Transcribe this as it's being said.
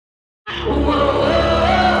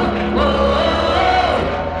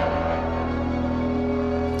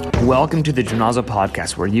Welcome to the Gymnazo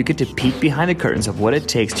Podcast, where you get to peek behind the curtains of what it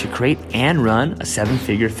takes to create and run a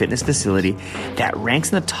seven-figure fitness facility that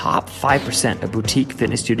ranks in the top 5% of boutique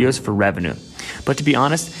fitness studios for revenue. But to be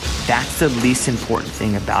honest, that's the least important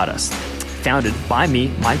thing about us. Founded by me,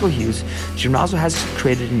 Michael Hughes, Gymnazo has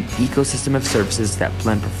created an ecosystem of services that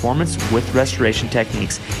blend performance with restoration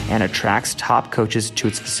techniques and attracts top coaches to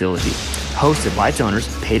its facility. Hosted by its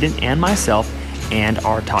owners, Peyton and myself, and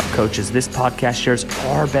our top coaches, this podcast shares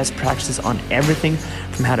our best practices on everything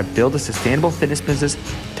from how to build a sustainable fitness business,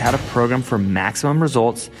 to how to program for maximum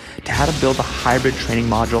results, to how to build a hybrid training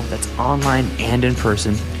module that's online and in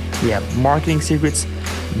person. We have marketing secrets,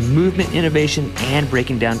 movement innovation, and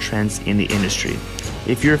breaking down trends in the industry.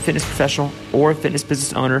 If you're a fitness professional or a fitness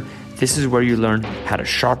business owner, this is where you learn how to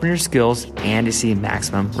sharpen your skills and to see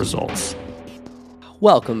maximum results.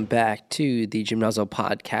 Welcome back to the Gymnazo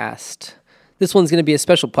Podcast. This one's going to be a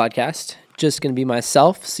special podcast. Just going to be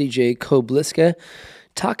myself, CJ Kobliska,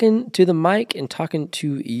 talking to the mic and talking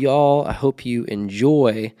to y'all. I hope you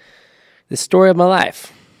enjoy the story of my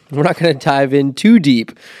life. We're not going to dive in too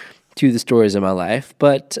deep to the stories of my life,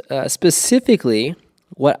 but specifically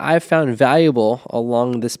what I've found valuable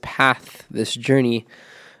along this path, this journey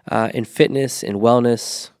in fitness, in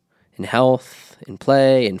wellness, in health, in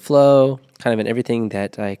play, in flow, kind of in everything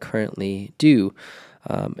that I currently do.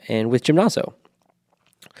 And with Gymnazo.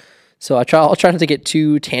 So I'll try not to get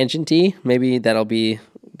too tangenty. Maybe that'll be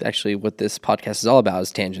actually what this podcast is all about,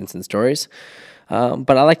 is tangents and stories.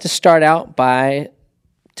 But I like to start out by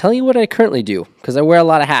telling you what I currently do, because I wear a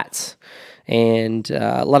lot of hats. And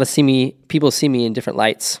a lot of people see me in different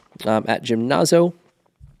lights at Gymnazo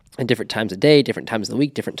at different times of day, different times of the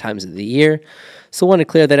week, different times of the year. So I want to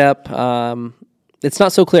clear that up. It's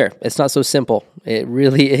not so clear. It's not so simple. It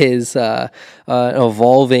really is an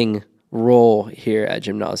evolving role here at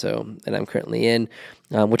Gymnazo that I'm currently in,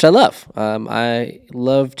 which I love. I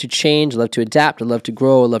love to change, I love to adapt, I love to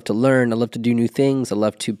grow, I love to learn, I love to do new things, I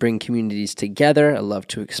love to bring communities together, I love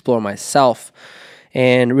to explore myself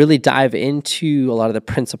and really dive into a lot of the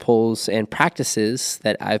principles and practices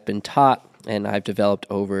that I've been taught and I've developed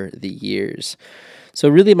over the years. So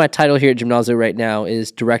really my title here at Gymnazo right now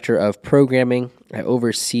is Director of Programming. I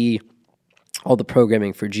oversee all the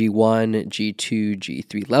programming for G1, G2,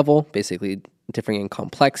 G3 level, basically differing in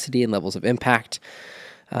complexity and levels of impact,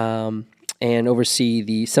 and oversee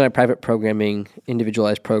the semi-private programming,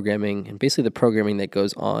 individualized programming, and basically the programming that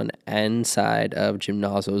goes on inside of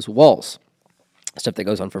Gymnazo's walls. Stuff that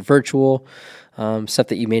goes on for virtual, stuff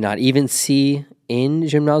that you may not even see in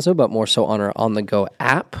Gymnazo, but more so on our on-the-go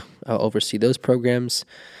app. I'll oversee those programs.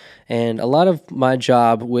 And a lot of my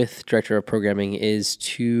job with Director of Programming is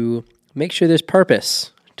to make sure there's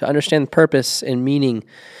purpose, to understand the purpose and meaning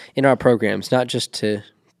in our programs, not just to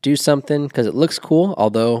do something because it looks cool,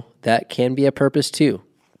 although that can be a purpose too.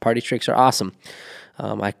 Party tricks are awesome.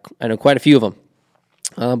 I know quite a few of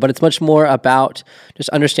them. But it's much more about just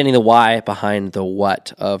understanding the why behind the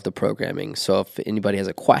what of the programming. So if anybody has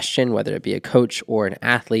a question, whether it be a coach or an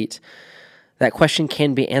athlete, that question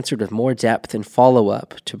can be answered with more depth and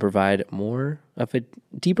follow-up to provide more of a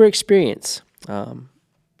deeper experience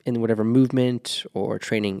in whatever movement or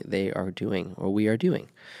training they are doing or we are doing.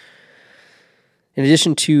 In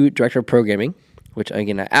addition to Director of Programming, which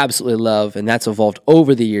again I absolutely love, and that's evolved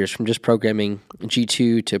over the years from just programming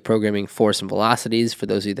G2 to programming force and velocities for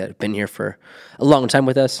those of you that have been here for a long time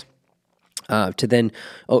with us, to then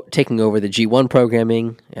taking over the G1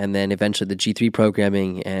 programming, and then eventually the G3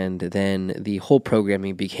 programming, and then the whole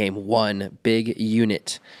programming became one big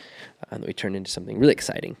unit that we turned into something really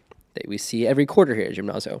exciting that we see every quarter here at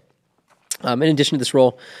Gymnazo. In addition to this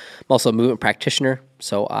role, I'm also a movement practitioner,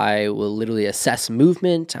 so I will literally assess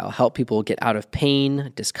movement. I'll help people get out of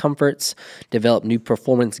pain, discomforts, develop new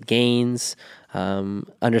performance gains,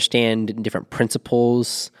 understand different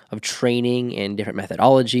principles of training and different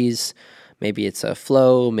methodologies. Maybe it's a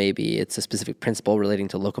flow, maybe it's a specific principle relating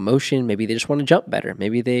to locomotion, maybe they just want to jump better,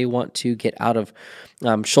 maybe they want to get out of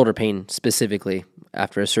shoulder pain specifically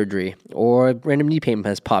after a surgery, or random knee pain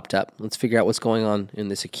has popped up. Let's figure out what's going on in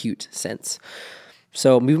this acute sense.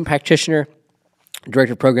 So movement practitioner,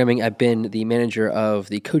 Director of Programming, I've been the manager of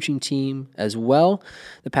the coaching team as well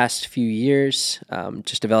the past few years,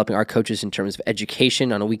 just developing our coaches in terms of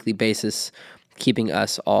education on a weekly basis, keeping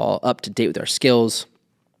us all up to date with our skills,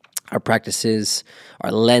 our practices,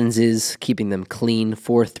 our lenses, keeping them clean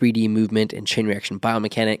for 3D movement and chain reaction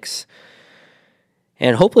biomechanics,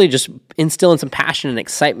 and hopefully just instilling some passion and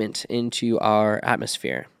excitement into our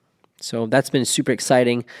atmosphere. So that's been super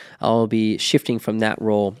exciting. I'll be shifting from that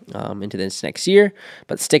role into this next year,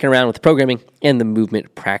 but sticking around with programming and the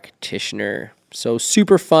movement practitioner. So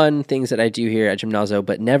super fun things that I do here at Gymnazo,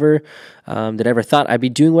 but never that I ever thought I'd be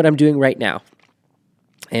doing what I'm doing right now.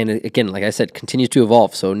 And again, like I said, continues to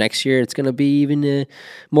evolve. So next year, it's going to be even a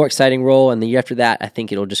more exciting role. And the year after that, I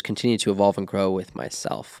think it'll just continue to evolve and grow with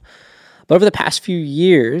myself. But over the past few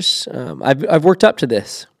years, I've worked up to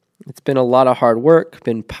this. It's been a lot of hard work,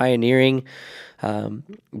 been pioneering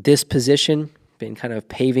this position, been kind of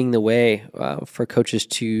paving the way for coaches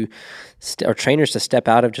or trainers to step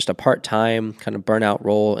out of just a part-time kind of burnout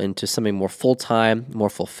role into something more full-time, more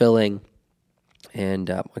fulfilling, and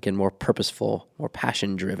again, more purposeful, more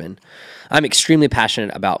passion-driven. I'm extremely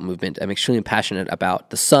passionate about movement. I'm extremely passionate about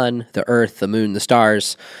the sun, the earth, the moon, the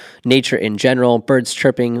stars, nature in general, birds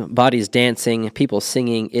chirping, bodies dancing, people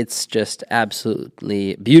singing. It's just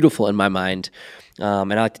absolutely beautiful in my mind.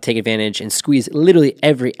 And I like to take advantage and squeeze literally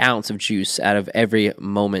every ounce of juice out of every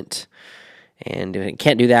moment. And if I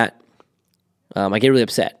can't do that, I get really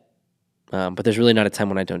upset. But there's really not a time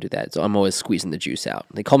when I don't do that. So I'm always squeezing the juice out.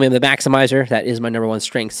 They call me the maximizer. That is my number one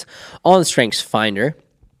strengths on Strengths Finder.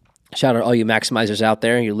 Shout out all you maximizers out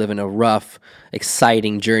there. You're living a rough,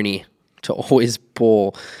 exciting journey to always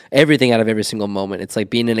pull everything out of every single moment. It's like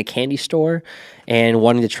being in a candy store and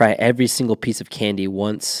wanting to try every single piece of candy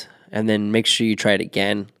once, and then make sure you try it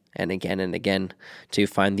again and again and again to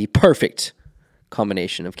find the perfect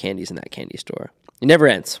combination of candies in that candy store. It never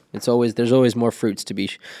ends. There's always more fruits to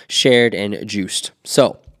be shared and juiced.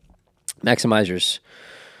 So, maximizers,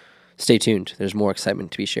 stay tuned. There's more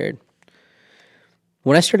excitement to be shared.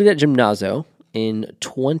 When I started at Gymnazo in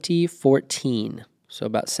 2014, so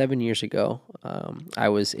about 7 years ago, I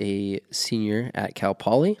was a senior at Cal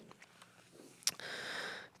Poly,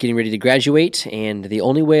 getting ready to graduate, and the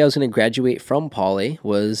only way I was going to graduate from Poly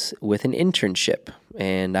was with an internship.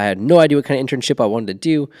 And I had no idea what kind of internship I wanted to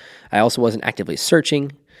do. I also wasn't actively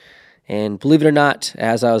searching. And believe it or not,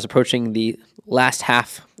 as I was approaching the last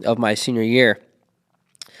half of my senior year,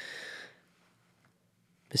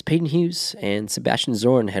 Ms. Peyton Hughes and Sebastian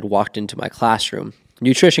Zorn had walked into my classroom,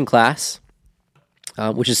 nutrition class,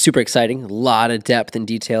 which is super exciting. A lot of depth and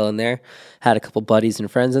detail in there. Had a couple buddies and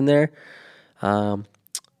friends in there. And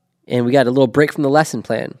we got a little break from the lesson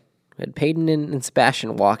plan. We had Peyton and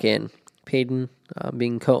Sebastian walk in. Peyton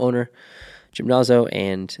being co-owner, Gymnazo,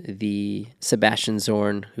 and the Sebastian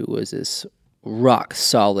Zorn, who was this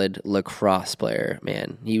rock-solid lacrosse player.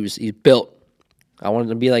 Man, he's built. I wanted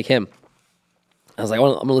to be like him. I was like, I'm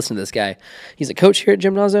going to listen to this guy. He's a coach here at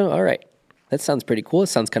Gymnazo? All right. That sounds pretty cool. It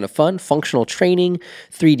sounds kind of fun. Functional training,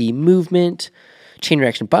 3D movement, chain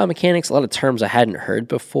reaction biomechanics, a lot of terms I hadn't heard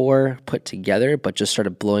before put together, but just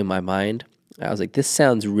started blowing my mind. I was like, this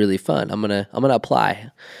sounds really fun. I'm gonna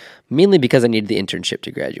apply. Mainly because I needed the internship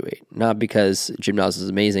to graduate, not because Gymnazo is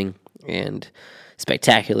amazing and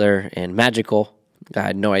spectacular and magical. I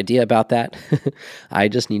had no idea about that. I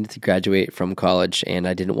just needed to graduate from college, and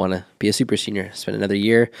I didn't want to be a super senior. Spend another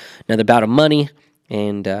year, another bout of money,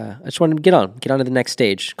 and I just wanted to get on to the next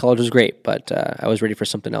stage. College was great, but I was ready for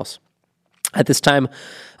something else. At this time,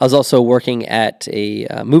 I was also working at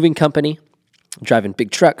a moving company, driving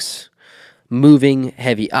big trucks, moving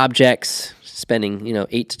heavy objects, spending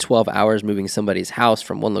 8 to 12 hours moving somebody's house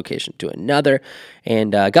from one location to another,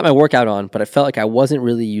 and got my workout on, but I felt like I wasn't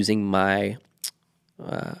really using my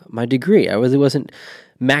degree. I really wasn't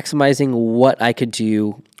maximizing what I could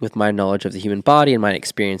do with my knowledge of the human body and my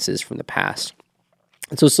experiences from the past.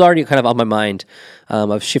 And so it's already kind of on my mind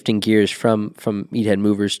of shifting gears from meathead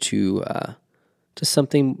movers to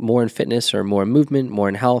something more in fitness or more in movement, more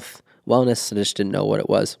in health, wellness. I just didn't know what it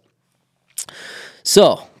was.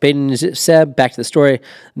 So, Peyton and Seb, back to the story.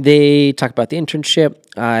 They talk about the internship.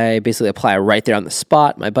 I basically apply right there on the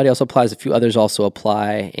spot. My buddy also applies. A few others also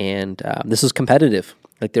apply. And this was competitive.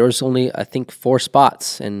 Like, there was only, I think, 4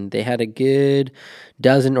 spots. And they had a good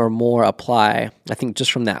dozen or more apply, I think,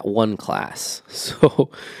 just from that one class.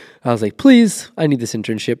 So, I was like, please, I need this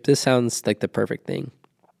internship. This sounds like the perfect thing.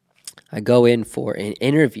 I go in for an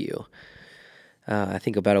interview, I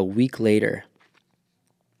think about a week later.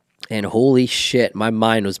 And holy shit, my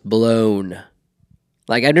mind was blown.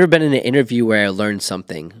 Like, I've never been in an interview where I learned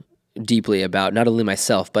something deeply about not only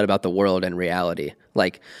myself, but about the world and reality.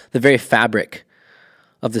 Like, the very fabric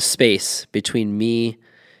of the space between me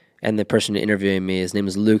and the person interviewing me. His name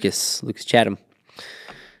was Lucas Chatham.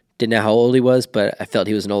 Didn't know how old he was, but I felt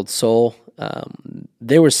he was an old soul.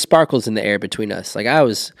 There were sparkles in the air between us. Like,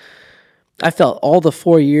 I felt all the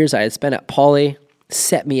 4 years I had spent at Poly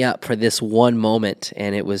set me up for this one moment,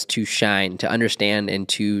 and it was to shine, to understand, and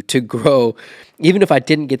to grow. Even if I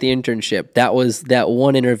didn't get the internship, that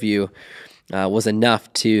one interview was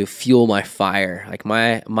enough to fuel my fire. Like,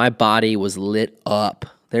 my body was lit up.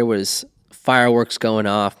 There was fireworks going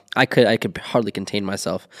off. I could hardly contain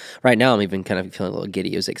myself. Right now, I'm even kind of feeling a little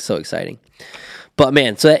giddy. It was like so exciting. But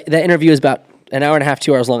man, so that interview is about an hour and a half,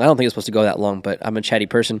 2 hours long. I don't think it's supposed to go that long, but I'm a chatty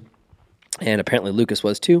person, and apparently Lucas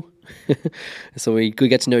was too. So we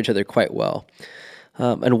get to know each other quite well.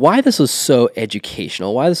 And why this was so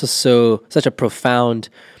educational, why this was such a profound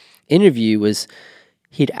interview was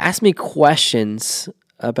he'd asked me questions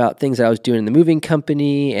about things that I was doing in the moving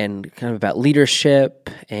company and kind of about leadership,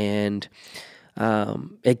 and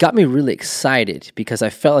it got me really excited because I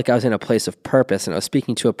felt like I was in a place of purpose, and I was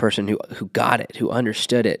speaking to a person who got it, who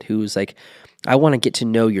understood it, who was like, I want to get to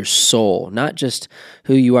know your soul, not just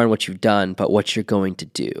who you are and what you've done, but what you're going to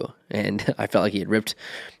do. And I felt like he had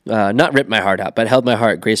not ripped my heart out, but held my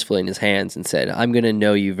heart gracefully in his hands and said, I'm going to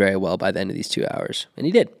know you very well by the end of these 2 hours. And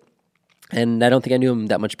he did. And I don't think I knew him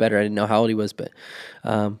that much better. I didn't know how old he was, but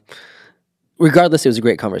regardless, it was a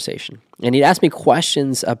great conversation. And he'd asked me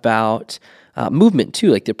questions about movement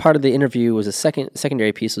too. Like the part of the interview was a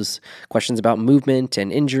secondary piece was questions about movement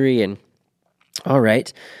and injury. And all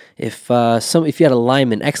right, if you had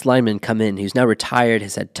a ex-lineman come in who's now retired,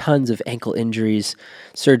 has had tons of ankle injuries,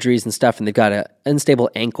 surgeries and stuff, and they've got an unstable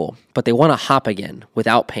ankle, but they want to hop again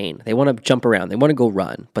without pain. They want to jump around. They want to go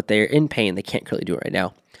run, but they're in pain. They can't really do it right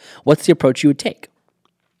now. What's the approach you would take?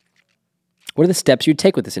 What are the steps you'd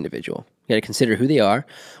take with this individual? You got to consider who they are,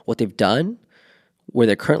 what they've done, where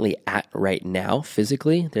they're currently at right now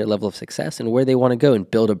physically, their level of success, and where they want to go and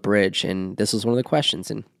build a bridge. And this was one of the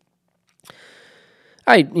questions. And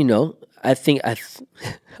I think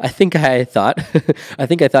I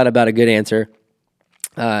thought about a good answer,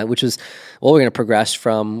 which was, well, we're going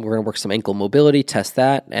to work some ankle mobility, test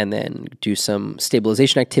that, and then do some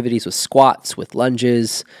stabilization activities with squats, with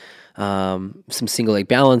lunges, some single leg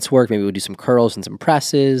balance work. Maybe we'll do some curls and some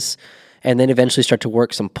presses, and then eventually start to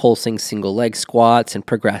work some pulsing single leg squats and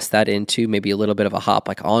progress that into maybe a little bit of a hop,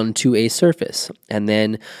 like onto a surface, and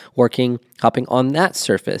then hopping on that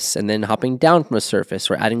surface, and then hopping down from a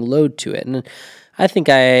surface or adding load to it. And I think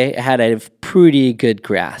I had a pretty good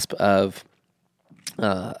grasp of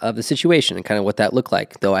the situation and kind of what that looked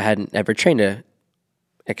like, though I hadn't ever trained a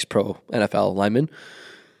ex-pro NFL lineman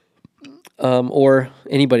or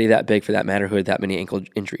anybody that big for that matter who had that many ankle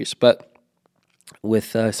injuries. But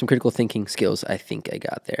with some critical thinking skills, I think I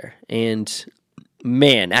got there. And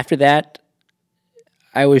man, after that,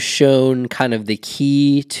 I was shown kind of the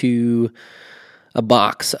key to a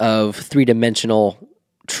box of three-dimensional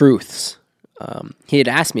truths.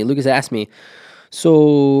 Lucas asked me,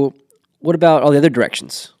 so what about all the other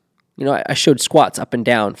directions? You know, I showed squats up and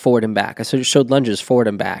down, forward and back. I showed lunges forward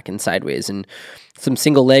and back and sideways, and some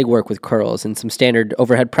single leg work with curls and some standard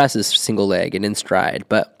overhead presses, single leg and in stride.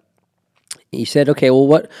 But he said, okay, well,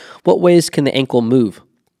 what ways can the ankle move?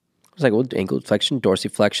 I was like, well, ankle flexion,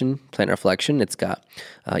 dorsiflexion, plantar flexion. It's got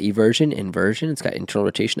eversion, inversion. It's got internal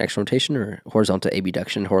rotation, external rotation, or horizontal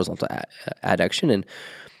abduction, horizontal adduction. And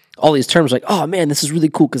all these terms, like, oh man, this is really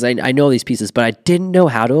cool because I know these pieces, but I didn't know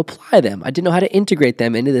how to apply them. I didn't know how to integrate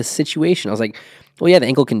them into this situation. I was like, well, yeah, the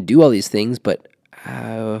ankle can do all these things, but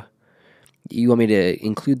you want me to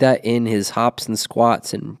include that in his hops and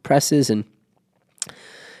squats and presses? And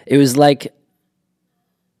it was like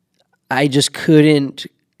I couldn't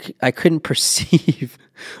perceive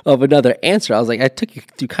of another answer. I was like, I took you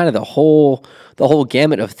through kind of the whole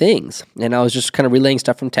gamut of things, and I was just kind of relaying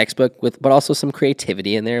stuff from textbook but also some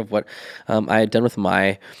creativity in there of what I had done with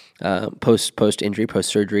my post-injury,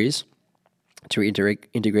 post-surgeries to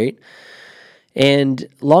integrate. And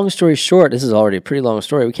long story short, this is already a pretty long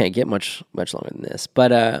story. We can't get much longer than this,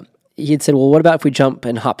 but he had said, well, what about if we jump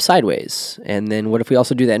and hop sideways? And then what if we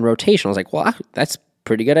also do that in rotation? I was like, well, that's a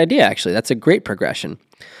pretty good idea, actually. That's a great progression.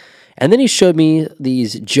 And then he showed me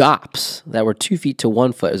these jops that were 2 feet to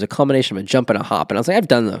 1 foot. It was a combination of a jump and a hop. And I was like, I've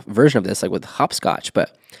done a version of this, like with hopscotch,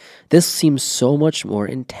 but this seems so much more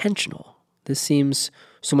intentional. This seems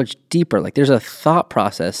so much deeper. Like there's a thought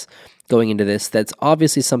process going into this that's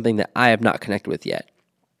obviously something that I have not connected with yet.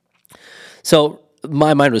 So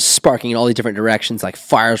my mind was sparking in all these different directions, like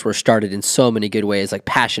fires were started in so many good ways, like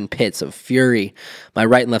passion pits of fury. My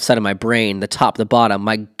right and left side of my brain, the top, the bottom,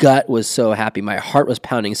 my gut was so happy. My heart was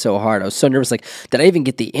pounding so hard. I was so nervous. Like, did I even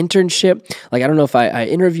get the internship? Like, I don't know if I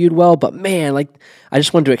interviewed well, but man, like, I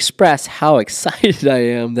just wanted to express how excited I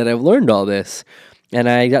am that I've learned all this. And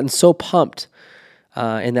I gotten so pumped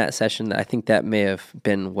in that session that I think that may have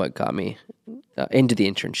been what got me into the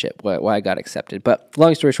internship, why I got accepted. But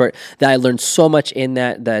long story short, that I learned so much in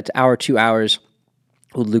that hour, 2 hours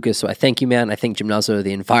with Lucas. So I thank you, man. I thank Gymnazo,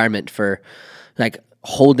 the environment, for like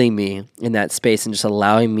holding me in that space and just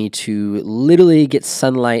allowing me to literally get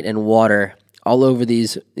sunlight and water all over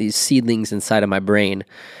these seedlings inside of my brain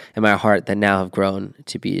and my heart that now have grown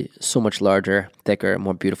to be so much larger, thicker,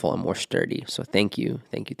 more beautiful, and more sturdy. So thank you.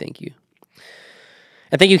 And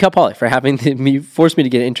thank you, Cal Poly, for having forced me to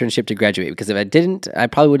get an internship to graduate, because if I didn't, I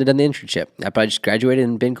probably would have done the internship. I probably just graduated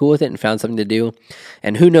and been cool with it and found something to do,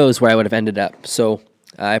 and who knows where I would have ended up. So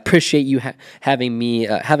I appreciate you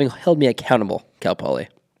having held me accountable, Cal Poly,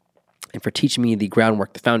 and for teaching me the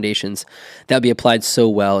groundwork, the foundations that will be applied so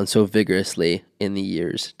well and so vigorously in the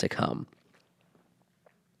years to come.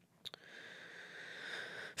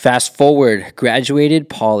 Fast forward, graduated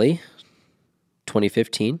Poly,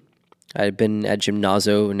 2015. I had been at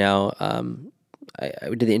Gymnazo now. I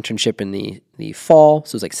did the internship in the fall, so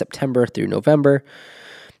it was like September through November,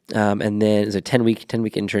 and then it was a 10-week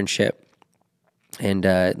internship, and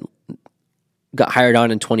got hired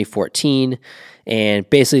on in 2014, and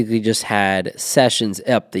basically just had sessions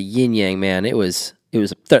up the yin yang. Man, it was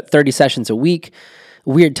 30 sessions a week.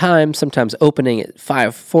 Weird times, sometimes opening at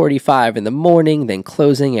 5:45 in the morning, then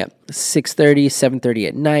closing at 6:30, 7:30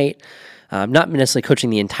 at night. Not necessarily coaching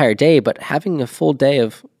the entire day, but having a full day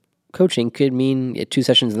of coaching could mean 2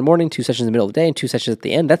 sessions in the morning, 2 sessions in the middle of the day, and 2 sessions at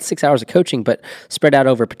the end. That's 6 hours of coaching, but spread out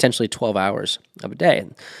over potentially 12 hours of a day.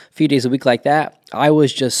 A few days a week like that, I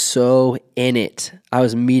was just so in it. I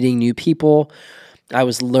was meeting new people. I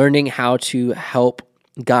was learning how to help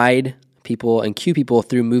guide people and cue people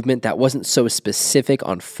through movement that wasn't so specific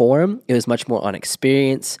on form. It was much more on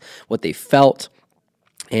experience, what they felt,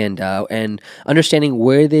 and understanding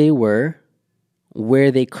where they were,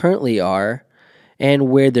 where they currently are, and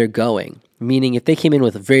where they're going. Meaning if they came in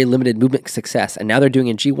with very limited movement success and now they're doing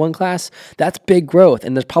a G1 class, that's big growth,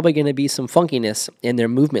 and there's probably going to be some funkiness in their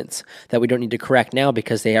movements that we don't need to correct now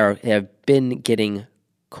because they have been getting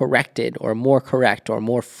corrected or more correct or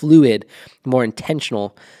more fluid, more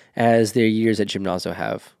intentional as their years at Gymnazo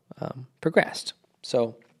have progressed.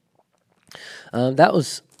 So that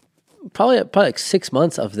was probably like 6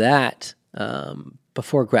 months of that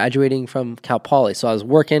before graduating from Cal Poly. So I was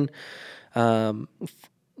working,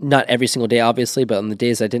 not every single day, obviously, but on the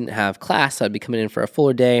days I didn't have class, I'd be coming in for a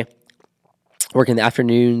fuller day, working the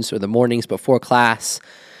afternoons or the mornings before class.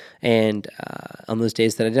 And on those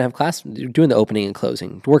days that I didn't have class, doing the opening and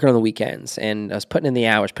closing, working on the weekends. And I was putting in the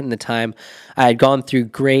hours, putting in the time. I had gone through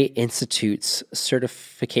Gray Institute's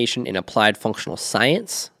certification in applied functional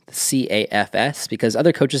science, the CAFS, because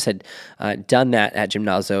other coaches had done that at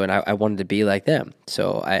Gymnazo, and I wanted to be like them.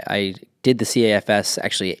 So I did the CAFS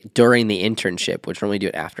actually during the internship, which normally do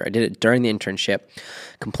it after. I did it during the internship,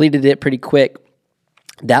 completed it pretty quick.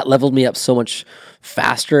 That leveled me up so much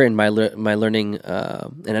faster in my learning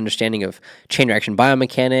and understanding of chain reaction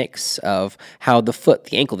biomechanics, of how the foot,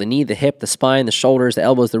 the ankle, the knee, the hip, the spine, the shoulders, the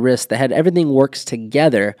elbows, the wrists, the head, everything works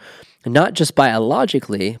together, not just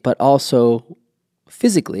biologically, but also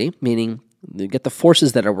physically, meaning you get the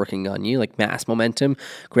forces that are working on you, like mass, momentum,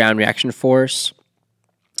 ground reaction force,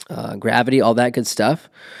 gravity, all that good stuff.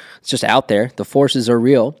 It's just out there. The forces are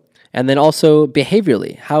real. And then also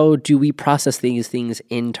behaviorally, how do we process these things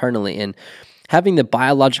internally? And having the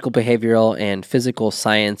biological, behavioral, and physical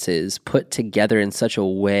sciences put together in such a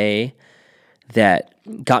way that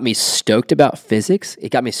got me stoked about physics,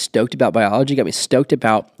 it got me stoked about biology, got me stoked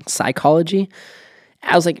about psychology.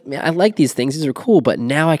 I was like, man, I like these things. These are cool, but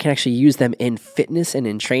now I can actually use them in fitness and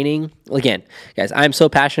in training. Again, guys, I'm so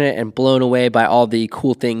passionate and blown away by all the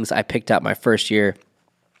cool things I picked up my first year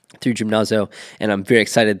through Gymnazo, and I'm very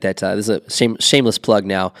excited that this is a shameless plug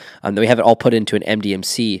now, that we have it all put into an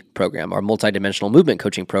MDMC program, our multidimensional movement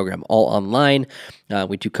coaching program, all online.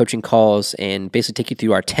 We do coaching calls and basically take you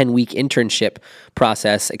through our 10-week internship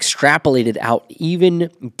process, extrapolated out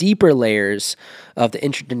even deeper layers of the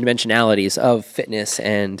interdimensionalities of fitness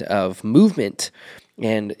and of movement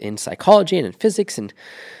and in psychology and in physics. And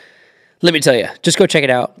let me tell you, just go check it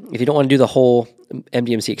out. If you don't want to do the whole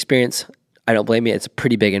MDMC experience, I don't blame you. It's a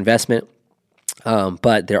pretty big investment,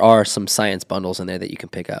 but there are some science bundles in there that you can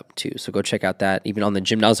pick up too. So go check out that. Even on the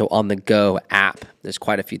Gymnazo On The Go app, there's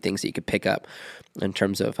quite a few things that you could pick up in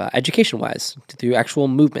terms of education-wise through actual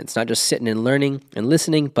movements, not just sitting and learning and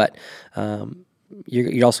listening, but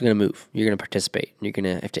you're also going to move. You're going to participate. You're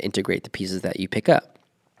going to have to integrate the pieces that you pick up.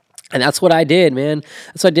 And that's what I did, man.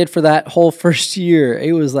 That's what I did for that whole first year.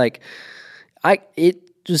 It was like,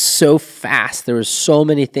 just so fast. There were so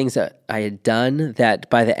many things that I had done that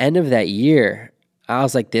by the end of that year, I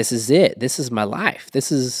was like, this is it. This is my life.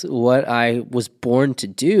 This is what I was born to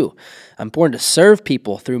do. I'm born to serve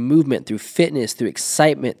people through movement, through fitness, through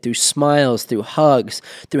excitement, through smiles, through hugs,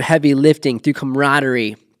 through heavy lifting, through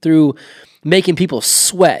camaraderie, through making people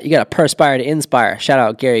sweat. You got to perspire to inspire. Shout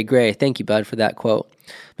out Gary Gray. Thank you, bud, for that quote.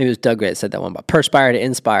 Maybe it was Doug Gray that said that one, but perspire to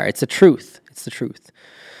inspire. It's the truth. It's the truth.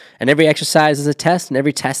 And every exercise is a test, and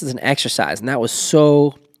every test is an exercise. And that was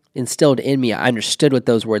so instilled in me. I understood what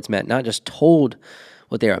those words meant, not just told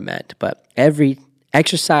what they were meant, but every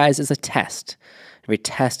exercise is a test. Every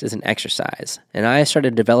test is an exercise. And I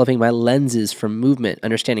started developing my lenses for movement,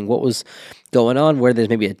 understanding what was going on, where there's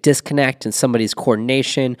maybe a disconnect in somebody's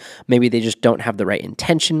coordination. Maybe they just don't have the right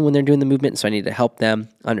intention when they're doing the movement, so I need to help them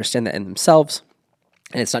understand that in themselves.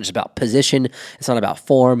 And it's not just about position. It's not about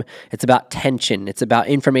form. It's about tension. It's about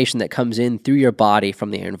information that comes in through your body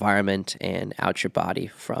from the environment and out your body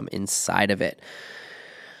from inside of it.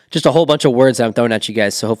 Just a whole bunch of words that I'm throwing at you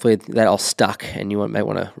guys, so hopefully that all stuck and you might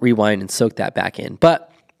want to rewind and soak that back in.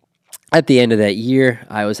 But at the end of that year,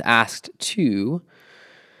 I was asked to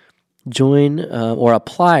join or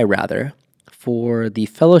apply rather for the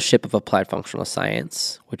Fellowship of Applied Functional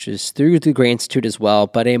Science, which is through the Gray Institute as well,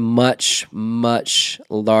 but a much, much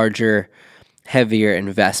larger, heavier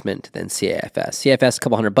investment than CAFS. CAFS, a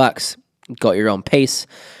couple $100, go at your own pace.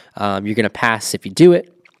 You're going to pass if you do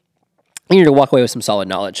it. And you're going to walk away with some solid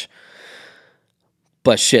knowledge.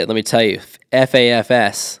 But shit, let me tell you,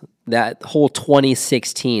 FAFS, that whole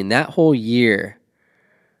 2016, that whole year,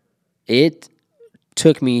 it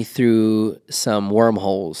took me through some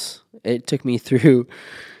wormholes. It took me through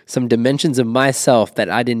some dimensions of myself that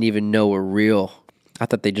I didn't even know were real. I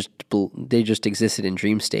thought they just existed in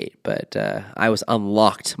dream state, but I was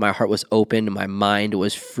unlocked. My heart was open. My mind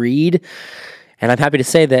was freed, and I'm happy to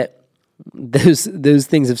say that those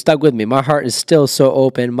things have stuck with me. My heart is still so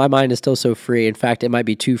open. My mind is still so free. In fact, it might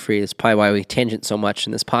be too free. That's probably why we tangent so much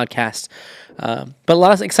in this podcast. But a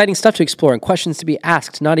lot of exciting stuff to explore and questions to be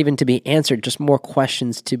asked, not even to be answered, just more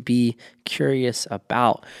questions to be curious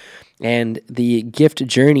about. And the gift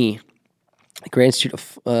journey, the Gray Institute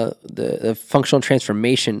of the Functional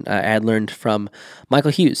Transformation, I had learned from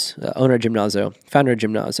Michael Hughes, owner of Gymnazo, founder of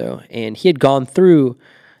Gymnazo. And he had gone through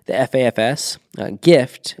the FAFS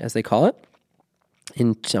gift, as they call it,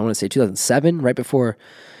 in, I want to say 2007, right before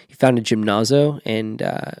he founded Gymnazo. And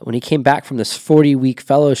when he came back from this 40-week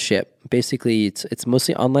fellowship, basically it's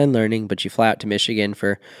mostly online learning, but you fly out to Michigan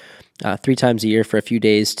for 3 times a year for a few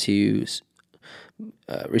days to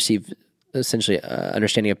receive essentially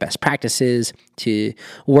understanding of best practices, to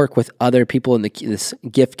work with other people in this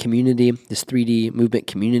GIFT community, this 3D movement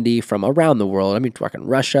community from around the world. I mean, we're talking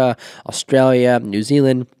Russia, Australia, New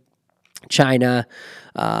Zealand, China,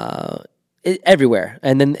 everywhere.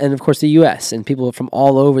 And of course the US and people from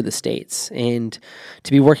all over the states. And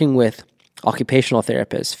to be working with occupational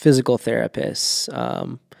therapists, physical therapists,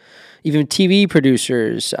 even TV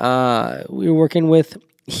producers. We were working with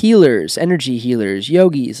healers, energy healers,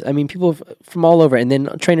 yogis. I mean, people from all over, and then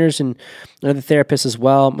trainers and other therapists as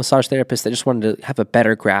well, massage therapists that just wanted to have a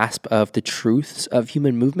better grasp of the truths of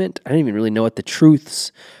human movement. I didn't even really know what the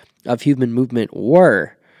truths of human movement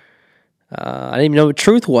were. I didn't even know what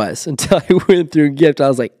truth was until I went through GIFT. I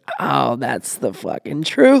was like, oh, that's the fucking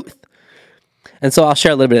truth. And so I'll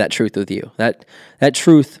share a little bit of that truth with you. That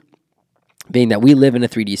truth being that we live in a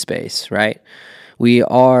 3D space, right? We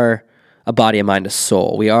are a body, a mind, a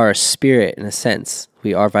soul. We are a spirit in a sense.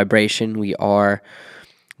 We are vibration. We are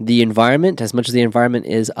the environment as much as the environment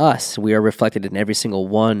is us. We are reflected in every single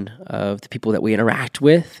one of the people that we interact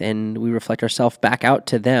with, and we reflect ourselves back out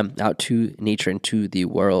to them, out to nature and to the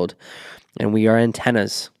world. And we are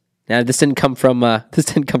antennas. Now, this didn't come from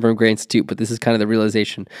Gray Institute, but this is kind of the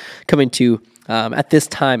realization coming to at this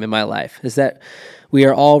time in my life, is that we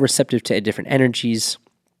are all receptive to different energies,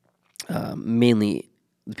 mainly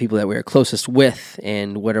the people that we're closest with,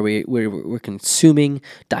 and what are we're consuming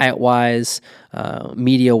diet-wise,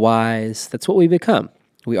 media-wise. That's what we become.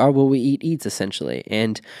 We are what we eats, essentially.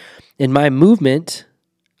 And in my movement,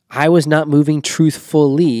 I was not moving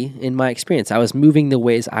truthfully in my experience. I was moving the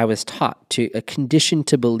ways I was taught, to a condition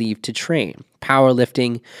to believe, to train.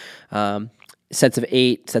 Powerlifting, sets of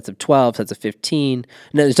 8, sets of 12, sets of 15.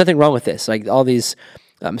 No, there's nothing wrong with this. Like all these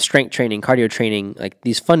strength training, cardio training, like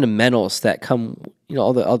these fundamentals that come,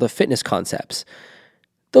 all the fitness concepts.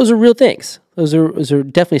 Those are real things. Those are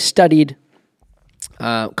definitely studied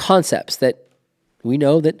concepts that we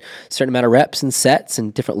know that a certain amount of reps and sets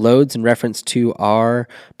and different loads in reference to our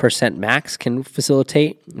percent max can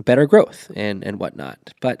facilitate better growth and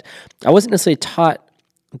whatnot. But I wasn't necessarily taught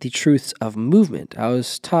the truths of movement. I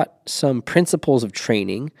was taught some principles of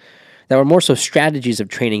training that were more so strategies of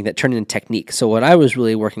training that turned into technique. So what I was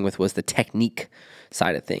really working with was the technique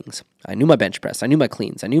side of things. I knew my bench press, I knew my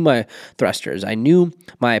cleans, I knew my thrusters, I knew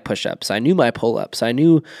my push-ups, I knew my pull-ups, I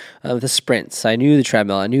knew the sprints, I knew the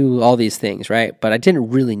treadmill, I knew all these things, right? But I didn't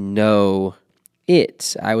really know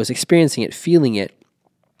it. I was experiencing it, feeling it,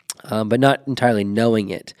 but not entirely knowing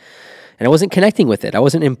it. And I wasn't connecting with it. I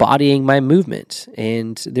wasn't embodying my movement.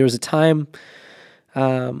 And there was a time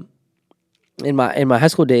in my high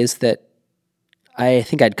school days that I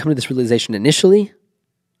think I'd come to this realization initially,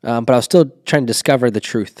 but I was still trying to discover the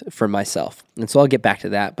truth for myself. And so I'll get back to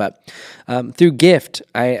that. But through GIFT,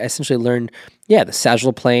 I essentially learned, the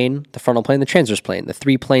sagittal plane, the frontal plane, the transverse plane, the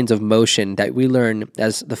 3 planes of motion that we learn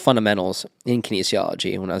as the fundamentals in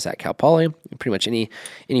kinesiology. When I was at Cal Poly, pretty much any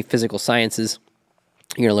physical sciences,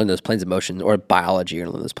 you're going to learn those planes of motion, or biology, you're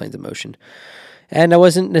going to learn those planes of motion. And I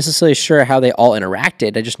wasn't necessarily sure how they all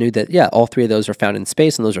interacted. I just knew that, all 3 of those are found in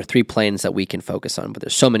space, and those are 3 planes that we can focus on. But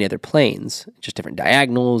there's so many other planes, just different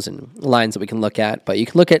diagonals and lines that we can look at. But you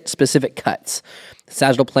can look at specific cuts. The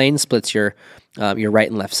sagittal plane splits your right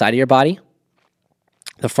and left side of your body.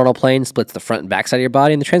 The frontal plane splits the front and back side of your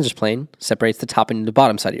body, and the transverse plane separates the top and the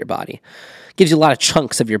bottom side of your body. Gives you a lot of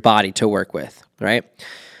chunks of your body to work with, right?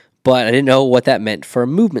 But I didn't know what that meant for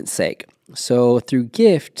movement's sake. So through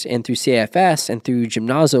GIFT and through CAFS and through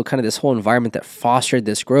Gymnazo, kind of this whole environment that fostered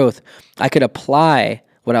this growth, I could apply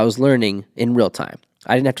what I was learning in real time.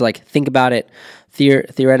 I didn't have to think about it,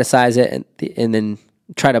 theoreticize it, and then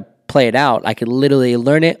try to play it out. I could literally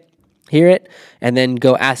learn it, hear it, and then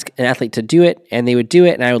go ask an athlete to do it, and they would do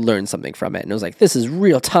it, and I would learn something from it. And it was like, this is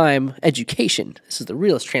real-time education. This is the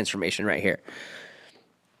realest transformation right here.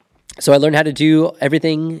 So I learned how to do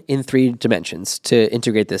everything in 3 dimensions to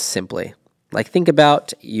integrate this simply. Think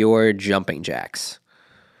about your jumping jacks.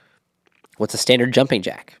 What's a standard jumping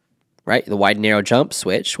jack, right? The wide, narrow jump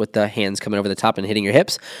switch with the hands coming over the top and hitting your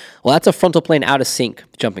hips. Well, that's a frontal plane out of sync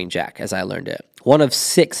jumping jack, as I learned it. One of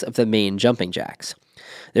 6 of the main jumping jacks.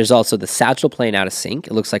 There's also the sagittal plane out of sync.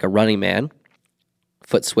 It looks like a running man,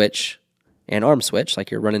 foot switch, and arm switch,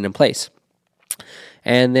 like you're running in place.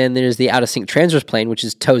 And then there's the out of sync transverse plane, which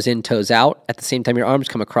is toes in, toes out. At the same time, your arms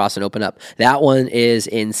come across and open up. That one is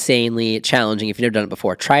insanely challenging if you've never done it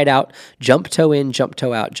before. Try it out. Jump toe in, jump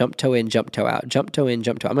toe out, jump toe in, jump toe out, jump toe in,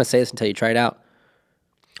 jump toe out. I'm going to say this until you try it out.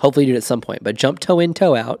 Hopefully you do it at some point. But jump toe in,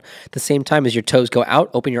 toe out. At the same time as your toes go out,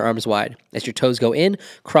 open your arms wide. As your toes go in,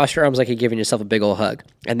 cross your arms like you're giving yourself a big old hug.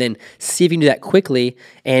 And then see if you can do that quickly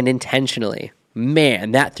and intentionally.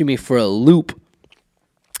 Man, that threw me for a loop.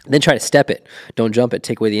 Then try to step it. Don't jump it.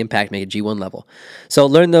 Take away the impact. Make it G1 level. So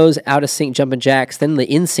learn those out of sync jumping jacks. Then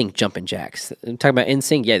the in sync jumping jacks. I'm talking about in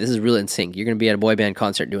sync. Yeah, this is real in sync. You're going to be at a boy band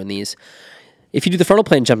concert doing these. If you do the frontal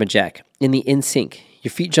plane jumping jack in the in sync,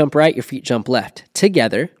 your feet jump right, your feet jump left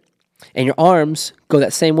together, and your arms go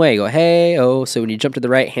that same way. Go hey oh. So when you jump to the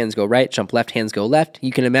right, hands go right. Jump left, hands go left.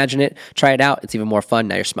 You can imagine it. Try it out. It's even more fun.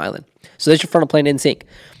 Now you're smiling. So there's your frontal plane in sync.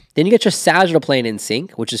 Then you get your sagittal plane in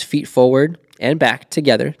sync, which is feet forward and back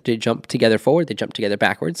together. They jump together forward, they jump together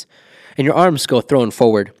backwards. And your arms go thrown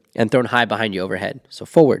forward and thrown high behind you overhead. So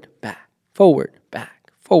forward, back, forward,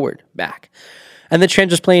 back, forward, back. And the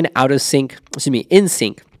transverse plane out of sync, in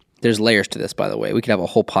sync. There's layers to this, by the way. We could have a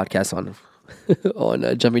whole podcast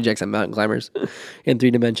on jumping jacks and mountain climbers in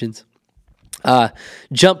 3 dimensions.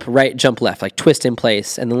 Jump right, jump left, like twist in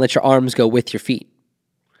place, and then let your arms go with your feet.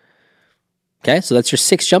 Okay, so that's your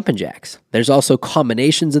 6 jumping jacks. There's also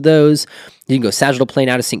combinations of those. You can go sagittal plane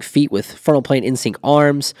out of sync feet with frontal plane in sync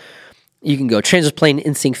arms. You can go transverse plane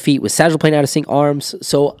in sync feet with sagittal plane out of sync arms.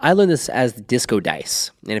 So I learned this as the disco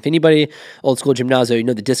dice. And if anybody, old school Gymnazo, you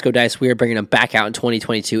know the disco dice, we are bringing them back out in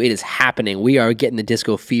 2022. It is happening. We are getting the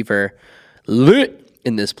disco fever lit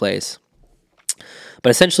in this place.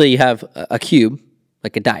 But essentially you have a cube,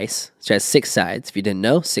 like a dice, which has 6 sides. If you didn't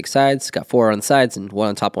know, 6 sides. Got 4 on the sides and 1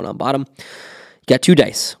 on top, 1 on bottom. You got 2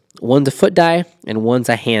 dice. One's a foot die and one's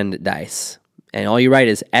a hand dice. And all you write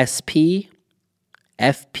is SP,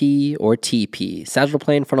 FP, or TP. Sagittal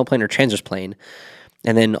plane, frontal plane, or transverse plane.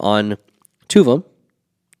 And then on 2 of them,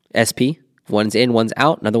 SP, one's in, one's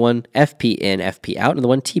out. Another one, FP in, FP out. Another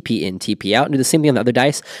one, TP in, TP out. And do the same thing on the other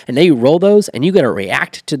dice. And now you roll those and you got to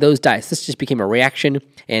react to those dice. This just became a reaction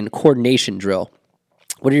and coordination drill.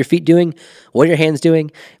 What are your feet doing? What are your hands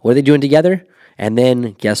doing? What are they doing together? And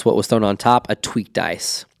then guess what was thrown on top? A tweak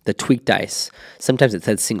dice. The tweak dice. Sometimes it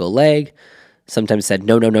said single leg. Sometimes it said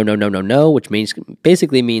no, which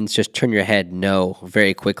basically means just turn your head no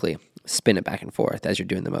very quickly. Spin it back and forth as you're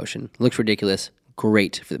doing the motion. Looks ridiculous.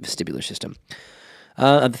 Great for the vestibular system.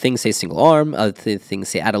 Other things say single arm. Other things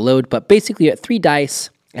say add a load. But basically you have 3 dice,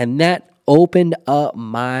 and that opened up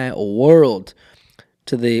my world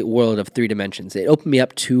to the world of 3 dimensions. It opened me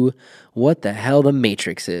up to what the hell the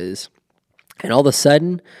Matrix is. And all of a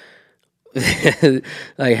sudden,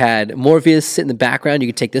 I had Morpheus sit in the background. You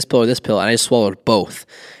could take this pill or this pill, and I just swallowed both.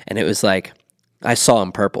 And it was like, I saw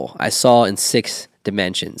in purple. I saw in 6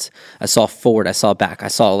 dimensions. I saw forward, I saw back, I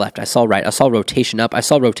saw left, I saw right, I saw rotation up, I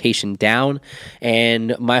saw rotation down,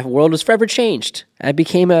 and my world was forever changed. I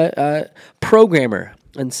became a programmer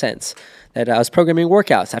in a sense that I was programming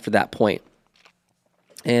workouts after that point.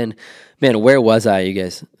 And man, where was I, you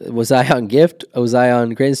guys? Was I on Gift? Was I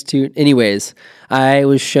on Great Institute? Anyways, I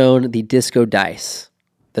was shown the disco dice,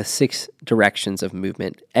 the 6 directions of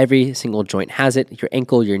movement. Every single joint has it. Your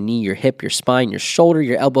ankle, your knee, your hip, your spine, your shoulder,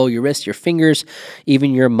 your elbow, your wrist, your fingers,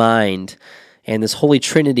 even your mind. And this holy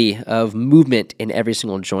trinity of movement in every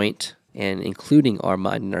single joint, and including our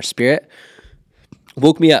mind and our spirit,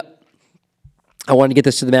 woke me up. I wanted to get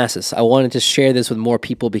this to the masses. I wanted to share this with more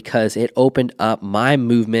people because it opened up my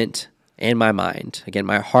movement and my mind. Again,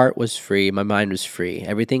 my heart was free. My mind was free.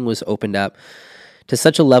 Everything was opened up to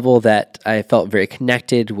such a level that I felt very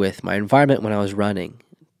connected with my environment when I was running.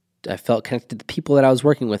 I felt connected to the people that I was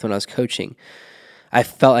working with when I was coaching. I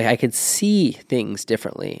felt like I could see things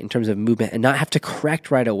differently in terms of movement and not have to correct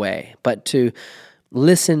right away, but to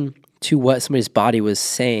listen to what somebody's body was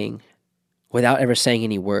saying without ever saying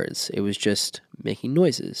any words. It was just making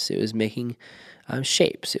noises. It was making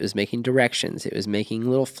shapes. It was making directions. It was making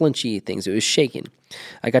little flinchy things. It was shaking.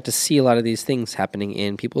 I got to see a lot of these things happening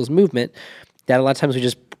in people's movement that a lot of times we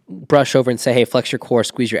just brush over and say, hey, flex your core,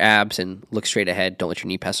 squeeze your abs, and look straight ahead. Don't let your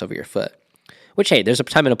knee pass over your foot. Which, hey, there's a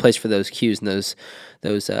time and a place for those cues and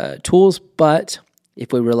those tools, but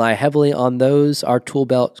if we rely heavily on those, our tool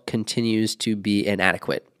belt continues to be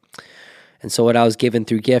inadequate. And so what I was given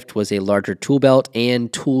through Gift was a larger tool belt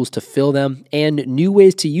and tools to fill them and new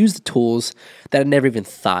ways to use the tools that I never even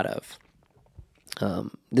thought of.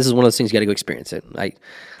 This is one of those things you got to go experience it.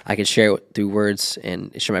 I can share it through words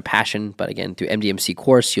and share my passion, but again, through MDMC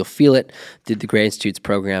course, you'll feel it. Through the Great Institute's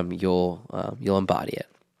program, you'll embody it.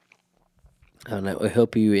 And I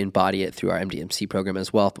hope you embody it through our MDMC program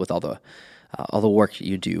as well, with all the work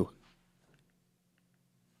you do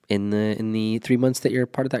in the 3 months that you're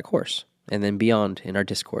part of that course, and then beyond in our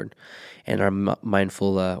Discord and our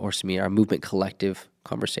mindful, our movement collective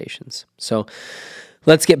conversations. So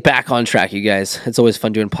let's get back on track, you guys. It's always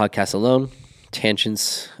fun doing podcasts alone.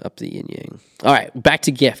 Tangents up the yin yang. All right, back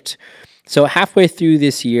to Gift. So halfway through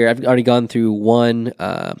this year, I've already gone through one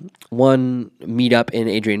meetup in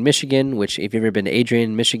Adrian, Michigan, which if you've ever been to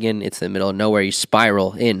Adrian, Michigan, it's in the middle of nowhere. You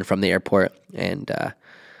spiral in from the airport, and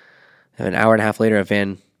an hour and a half later, a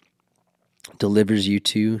van delivers you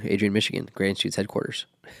to Adrian, Michigan, Great Institute's headquarters.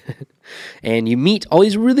 And you meet all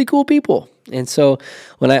these really cool people. And so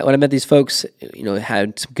when I met these folks,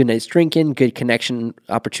 had some good nights drinking, good connection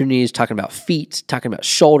opportunities, talking about feet, talking about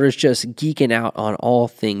shoulders, just geeking out on all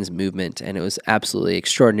things movement. And it was absolutely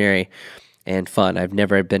extraordinary and fun. I've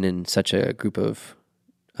never been in such a group of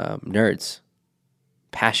nerds,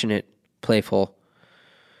 passionate, playful,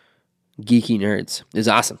 geeky nerds. It was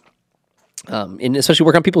awesome. And especially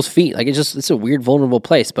work on people's feet. Like it's a weird, vulnerable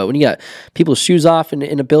place. But when you got people's shoes off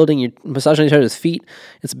in a building, you're massaging each other's feet,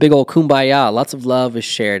 it's a big old kumbaya. Lots of love is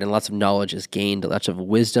shared and lots of knowledge is gained. Lots of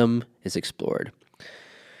wisdom is explored.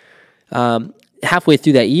 Halfway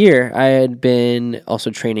through that year, I had been also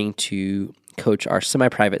training to coach our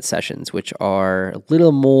semi-private sessions, which are a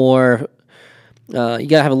little more, you got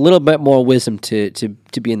to have a little bit more wisdom to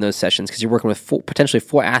be in those sessions because you're working with potentially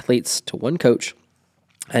 4 athletes to 1 coach.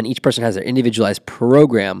 And each person has their individualized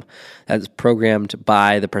program that's programmed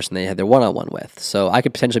by the person they had their one-on-one with. So I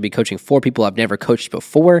could potentially be coaching 4 people I've never coached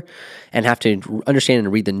before and have to understand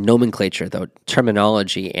and read the nomenclature, the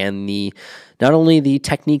terminology, and not only the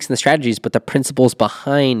techniques and the strategies, but the principles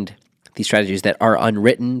behind these strategies that are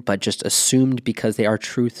unwritten but just assumed because they are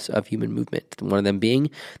truths of human movement. One of them being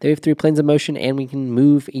that we have 3 planes of motion and we can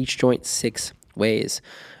move each joint 6 ways.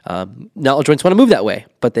 Not all joints want to move that way,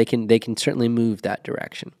 but they can certainly move that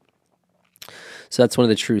direction. So that's one of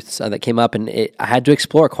the truths that came up, and I had to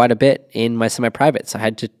explore quite a bit in my semi-privates. I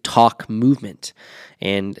had to talk movement,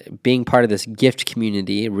 and being part of this Gift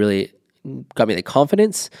community really got me the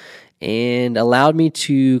confidence and allowed me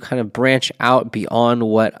to kind of branch out beyond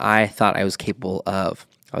what I thought I was capable of.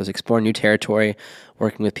 I was exploring new territory,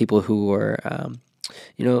 working with people who were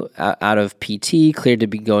out of PT, cleared to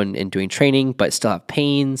be going and doing training, but still have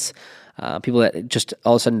pains. People that just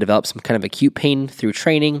all of a sudden develop some kind of acute pain through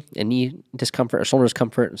training, and knee discomfort or shoulder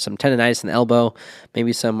discomfort, some tendonitis in the elbow,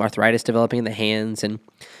 maybe some arthritis developing in the hands. And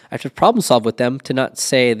I have to problem solve with them to not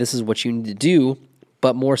say this is what you need to do,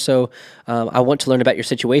 but more so, I want to learn about your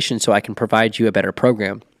situation so I can provide you a better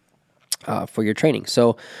program for your training.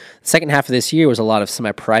 So the second half of this year was a lot of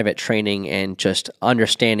semi-private training and just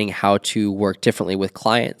understanding how to work differently with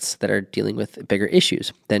clients that are dealing with bigger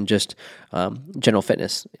issues than just general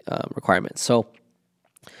fitness requirements. So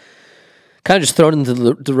kind of just thrown into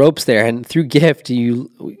the ropes there. And through GIFT,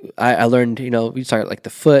 I learned, we start like the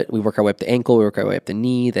foot, we work our way up the ankle, we work our way up the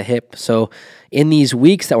knee, the hip. So in these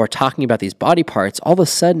weeks that we're talking about these body parts, all of a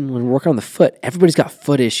sudden when we're working on the foot, everybody's got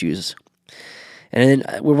foot issues. And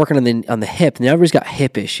then we're working on the hip, and everybody's got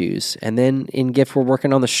hip issues. And then in GIFT, we're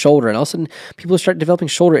working on the shoulder, and all of a sudden people start developing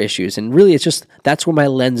shoulder issues. And really, it's just that's where my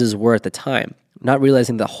lenses were at the time, not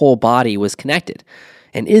realizing the whole body was connected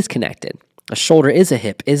and is connected. A shoulder is a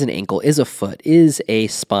hip, is an ankle, is a foot, is a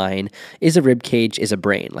spine, is a rib cage, is a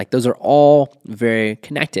brain. Like those are all very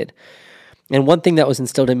connected. And one thing that was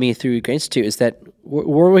instilled in me through Grain Institute is that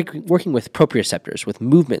we're working with proprioceptors, with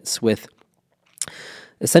movements, with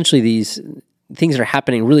essentially these things that are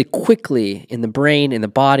happening really quickly in the brain, in the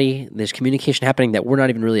body. There's communication happening that we're not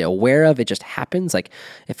even really aware of. It just happens. Like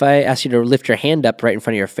if I asked you to lift your hand up right in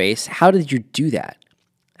front of your face, how did you do that?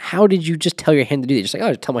 How did you just tell your hand to do that? Just like,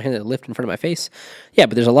 just tell my hand to lift in front of my face. Yeah,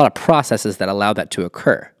 but there's a lot of processes that allow that to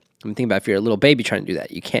occur. I mean, think about if you're a little baby trying to do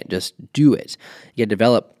that. You can't just do it. You got to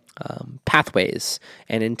develop pathways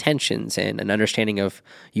and intentions and an understanding of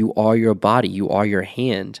you are your body, you are your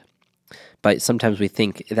hand. But sometimes we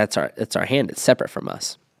think that's our hand, it's separate from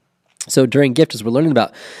us. So during GIFT, as we're learning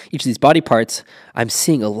about each of these body parts, I'm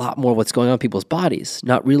seeing a lot more of what's going on in people's bodies,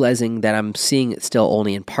 not realizing that I'm seeing it still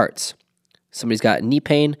only in parts. Somebody's got knee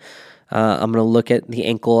pain, I'm going to look at the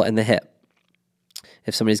ankle and the hip.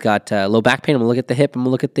 If somebody's got low back pain, I'm going to look at the hip, I'm going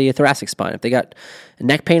to look at the thoracic spine. If they got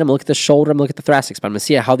neck pain, I'm going to look at the shoulder, I'm going to look at the thoracic spine. I'm going to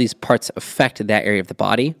see how these parts affect that area of the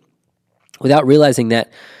body without realizing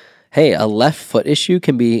that, hey, a left foot issue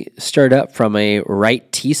can be stirred up from a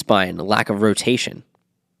right T-spine, a lack of rotation.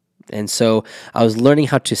 And so I was learning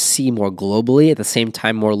how to see more globally, at the same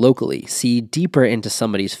time more locally, see deeper into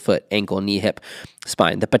somebody's foot, ankle, knee, hip,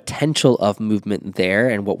 spine, the potential of movement there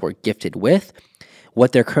and what we're gifted with,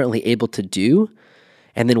 what they're currently able to do,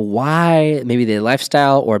 and then why maybe their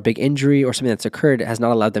lifestyle or a big injury or something that's occurred has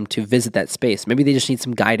not allowed them to visit that space. Maybe they just need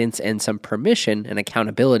some guidance and some permission and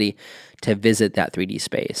accountability to visit that 3D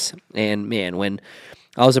space. And man, when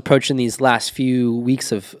I was approaching these last few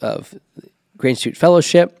weeks of Grain Institute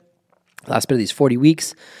Fellowship, last bit of these 40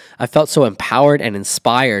 weeks, I felt so empowered and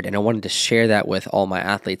inspired, and I wanted to share that with all my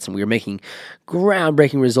athletes, and we were making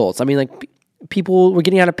groundbreaking results. I mean, like, people were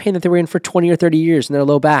getting out of pain that they were in for 20 or 30 years in their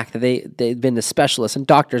low back, that they'd been to specialists and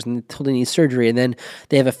doctors and told they need surgery, and then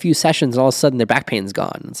they have a few sessions and all of a sudden their back pain's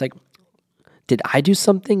gone. It's like, did I do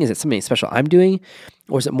something? Is it something special I'm doing?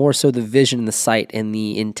 Or is it more so the vision and the sight and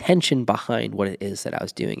the intention behind what it is that I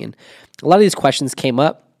was doing? And a lot of these questions came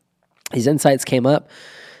up, these insights came up,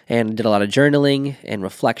 and did a lot of journaling and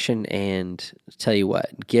reflection, and tell you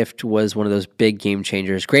what, GIFT was one of those big game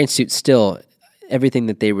changers. Grain Institute still, everything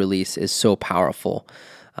that they release is so powerful.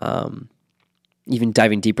 Even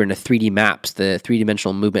diving deeper into 3D maps, the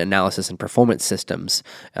three-dimensional movement analysis and performance systems.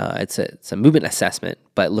 It's a movement assessment,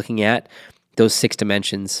 but looking at those 6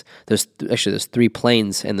 dimensions, those 3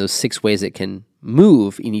 planes, and those 6 ways it can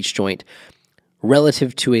move in each joint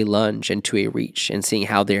relative to a lunge and to a reach, and seeing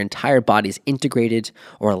how their entire body is integrated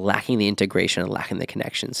or lacking the integration and lacking the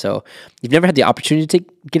connection. So if you've never had the opportunity to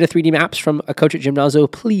get a 3D maps from a coach at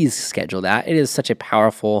Gymnazo, please schedule that. It is such a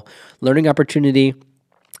powerful learning opportunity,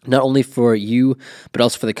 not only for you, but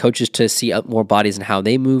also for the coaches to see more bodies and how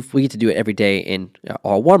they move. We get to do it every day in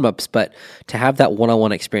our warm-ups, but to have that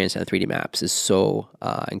one-on-one experience in 3D maps is so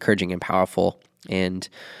encouraging and powerful. And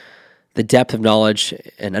the depth of knowledge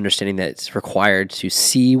and understanding that's required to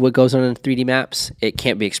see what goes on in 3D maps, it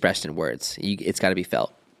can't be expressed in words. It's got to be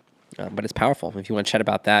felt. But it's powerful. If you want to chat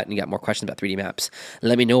about that and you got more questions about 3D maps,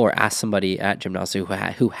 let me know, or ask somebody at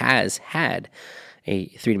Gymnazo who has had a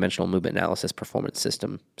three-dimensional movement analysis performance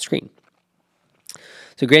system screen.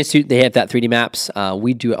 So Grain Institute, they have that 3D maps.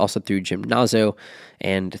 We do it also through Gymnazo,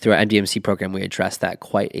 and through our MDMC program, we address that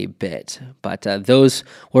quite a bit. But those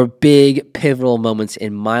were big, pivotal moments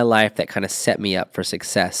in my life that kind of set me up for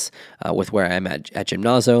success with where I am at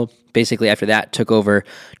Gymnazo. Basically, after that, took over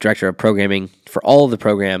director of programming for all of the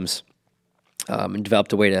programs, and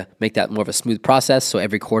developed a way to make that more of a smooth process. So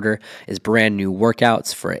every quarter is brand new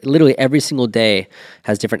workouts for it. Literally every single day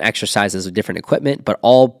has different exercises with different equipment, but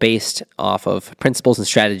all based off of principles and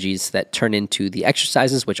strategies that turn into the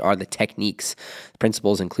exercises, which are the techniques. The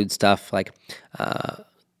principles include stuff like our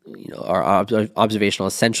observational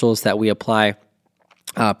essentials that we apply,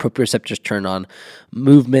 Proprioceptors turn on,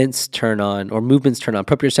 movements turn on,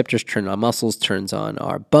 proprioceptors turn on muscles, turns on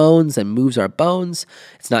our bones and moves our bones.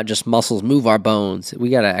 It's not just muscles move our bones. We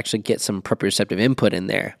got to actually get some proprioceptive input in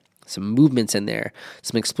there, some movements in there,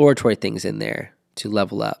 some exploratory things in there to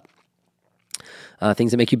level up.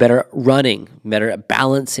 Things that make you better at running, better at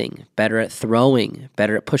balancing, better at throwing,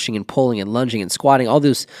 better at pushing and pulling and lunging and squatting, all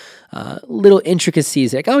those little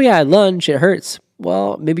intricacies like, oh yeah, I lunge, it hurts.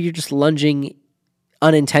 Well, maybe you're just lunging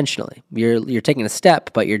unintentionally. You're taking a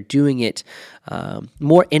step, but you're doing it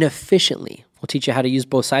more inefficiently. We'll teach you how to use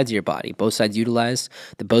both sides of your body. Both sides utilized.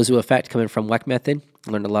 The Bozu effect coming from Weck Method.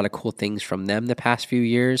 Learned a lot of cool things from them the past few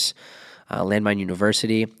years. Landmine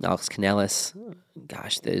University, Alex Canellis.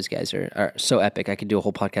 Gosh, those guys are so epic. I could do a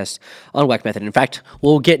whole podcast on Weck Method. In fact,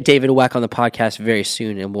 we'll get David Weck on the podcast very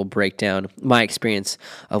soon, and we'll break down my experience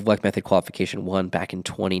of Weck Method Qualification 1 back in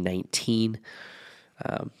 2019,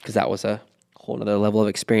 because that was a whole other level of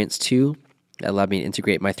experience too. That allowed me to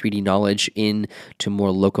integrate my 3D knowledge into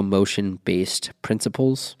more locomotion-based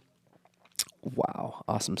principles. Wow,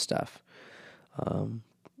 awesome stuff.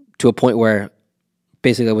 To a point where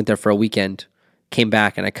basically I went there for a weekend, came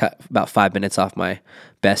back, and I cut about 5 minutes off my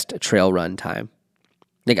best trail run time.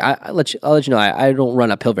 Like I'll let you know, I don't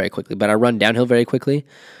run uphill very quickly, but I run downhill very quickly.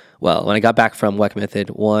 Well, when I got back from Weck Method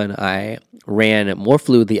 1, I ran more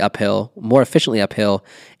fluidly uphill, more efficiently uphill,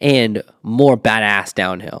 and more badass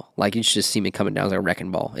downhill. Like, you should just see me coming down like a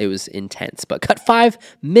wrecking ball. It was intense. But cut 5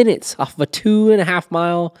 minutes off of a 2.5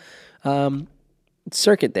 mile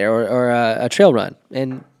circuit there, or a trail run.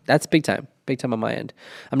 And that's big time on my end.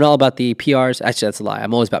 I'm not all about the PRs. Actually, that's a lie.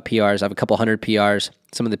 I'm always about PRs. I have a couple hundred PRs.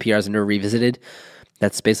 Some of the PRs I've never revisited.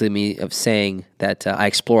 That's basically me of saying that I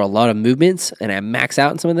explore a lot of movements and I max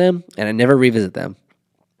out in some of them and I never revisit them.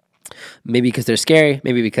 Maybe because they're scary.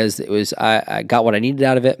 Maybe because it was I got what I needed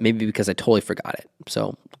out of it. Maybe because I totally forgot it.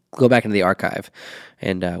 So go back into the archive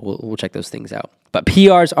and we'll check those things out. But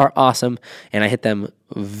PRs are awesome, and I hit them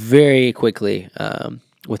very quickly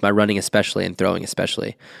with my running especially and throwing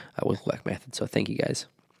especially with Weck Method. So thank you guys.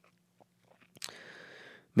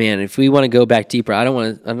 Man, if we want to go back deeper, I don't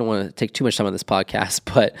want to take too much time on this podcast,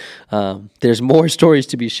 but there's more stories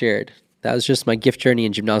to be shared. That was just my gift journey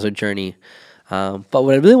and Gymnazo journey. But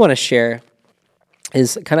what I really want to share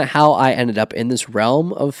is kind of how I ended up in this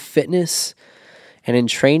realm of fitness and in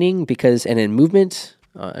training, and in movement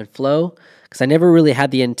and flow, because I never really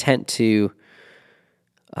had the intent to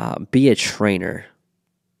be a trainer.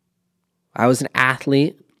 I was an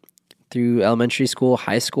athlete through elementary school,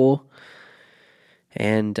 high school.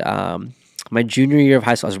 And my junior year of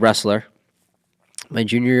high school, I was a wrestler. My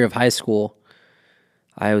junior year of high school,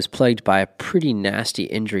 I was plagued by a pretty nasty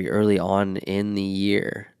injury early on in the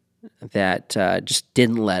year that just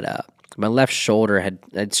didn't let up. My left shoulder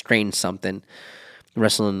had strained something.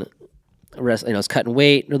 Wrestling, I was cutting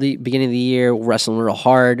weight really beginning of the year, wrestling real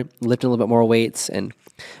hard, lifting a little bit more weights, and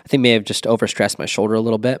I think may have just overstressed my shoulder a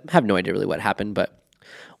little bit. I have no idea really what happened, but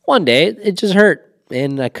one day it just hurt,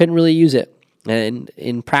 and I couldn't really use it. And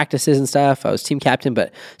in practices and stuff, I was team captain,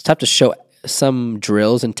 but it's tough to show some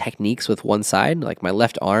drills and techniques with one side. Like my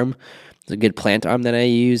left arm is a good plant arm that I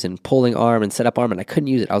use, and pulling arm and setup arm, and I couldn't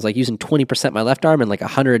use it. I was like using 20% my left arm and like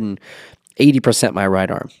 180% my right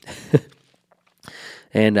arm.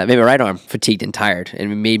 And made my right arm fatigued and tired,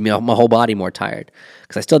 and it made my whole body more tired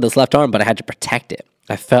because I still had this left arm, but I had to protect it.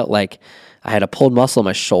 I felt like I had a pulled muscle in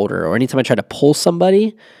my shoulder, or anytime I tried to pull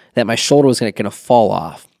somebody, that my shoulder was going to fall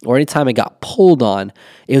off. Or anytime I got pulled on,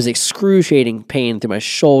 it was excruciating pain through my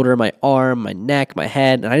shoulder, my arm, my neck, my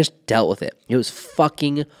head, and I just dealt with it. It was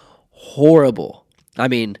fucking horrible. I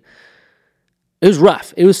mean, it was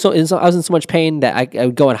rough. I was in so much pain that I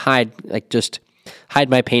would go and hide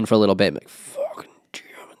my pain for a little bit. I'm like, fucking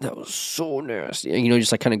damn it, that was so nasty.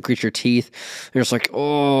 Just like kind of grit your teeth. You're just like,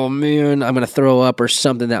 oh man, I'm gonna throw up or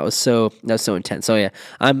something. That was so intense. So yeah,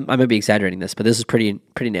 I might be exaggerating this, but this is pretty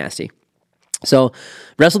nasty. So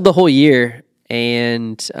wrestled the whole year,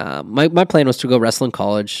 and my plan was to go wrestle in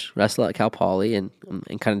college, wrestle at Cal Poly, and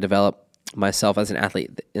kind of develop myself as an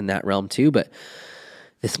athlete in that realm too. But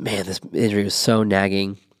this injury was so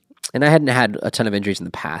nagging, and I hadn't had a ton of injuries in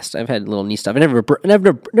the past. I've had little knee stuff. I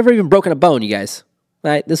never even broken a bone, you guys.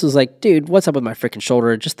 Right? This was like, dude, what's up with my freaking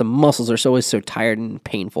shoulder? Just the muscles are always so tired and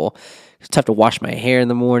painful. It's tough to wash my hair in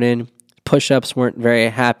the morning. Push-ups weren't very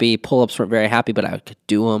happy. Pull-ups weren't very happy, but I could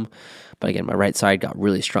do them. But again, my right side got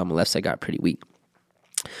really strong. My left side got pretty weak.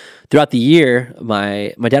 Throughout the year,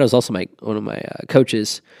 my dad was also one of my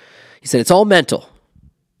coaches. He said, it's all mental.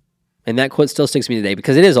 And that quote still sticks with me today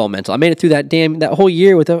because it is all mental. I made it through that whole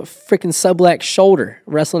year with a freaking subluxed shoulder,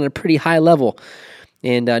 wrestling at a pretty high level.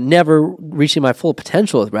 and never reaching my full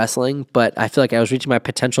potential with wrestling, but I feel like I was reaching my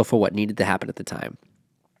potential for what needed to happen at the time.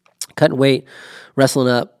 Cutting weight, wrestling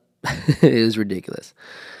up, it was ridiculous.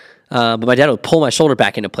 But my dad would pull my shoulder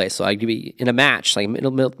back into place. So I'd be in a match, like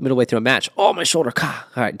middle way through a match. Oh, my shoulder. All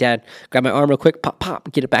right, Dad, grab my arm real quick, pop, pop,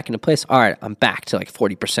 get it back into place. All right, I'm back to like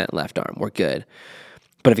 40% left arm. We're good.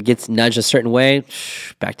 But if it gets nudged a certain way,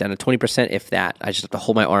 back down to 20%, if that. I just have to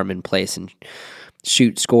hold my arm in place and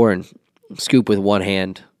shoot, score, and scoop with one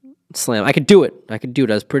hand. Slam. I could do it. I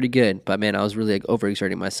was pretty good. But, man, I was really like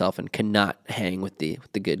overexerting myself and could not hang with the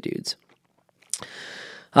good dudes.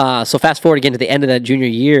 So fast forward again to the end of that junior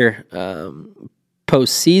year,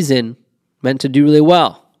 postseason, meant to do really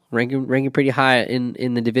well, ranking pretty high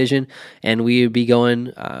in the division, and we would be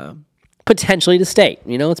going potentially to state.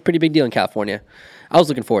 It's a pretty big deal in California. I was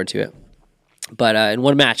looking forward to it. But in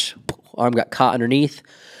one match, arm got caught underneath,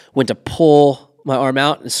 went to pull my arm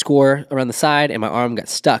out and score around the side, and my arm got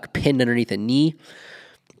stuck, pinned underneath a knee.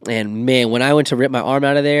 And, man, when I went to rip my arm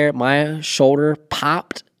out of there, my shoulder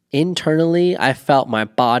popped. Internally, I felt my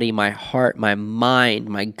body, my heart, my mind,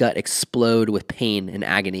 my gut explode with pain and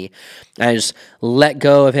agony. I just let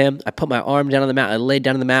go of him. I put my arm down on the mat. I laid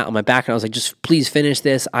down on the mat on my back, and I was like, just please finish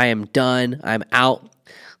this. I am done. I'm out.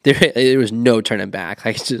 There was no turning back.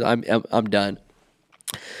 I'm done.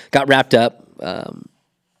 Got wrapped up,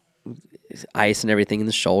 ice and everything in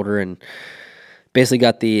the shoulder, and basically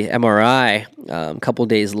got the MRI a couple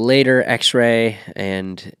days later, x-ray,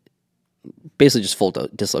 and basically just full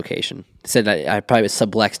dislocation. Said I probably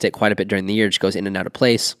sublexed it quite a bit during the year. It just goes in and out of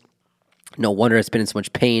place. No wonder it's been in so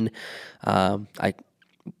much pain.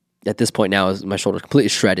 At this point now, my shoulder completely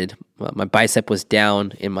shredded. My bicep was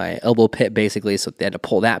down in my elbow pit, basically, so they had to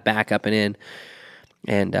pull that back up and in.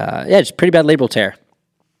 And, just pretty bad labral tear.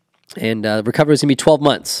 And the recovery was going to be 12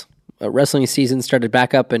 months. Wrestling season started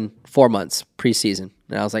back up in 4 months, preseason.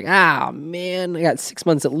 And I was like, man, I got 6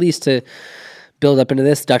 months at least to build up into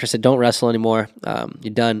this. The doctor said, don't wrestle anymore.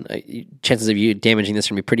 You're done. Chances of you damaging this are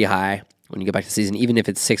going to be pretty high when you go back to the season. Even if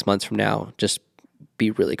it's 6 months from now, just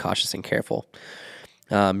be really cautious and careful.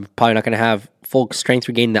 Probably not going to have full strength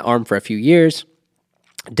regain in the arm for a few years.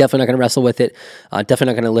 Definitely not going to wrestle with it. Definitely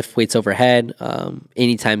not going to lift weights overhead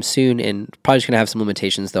anytime soon, and probably just going to have some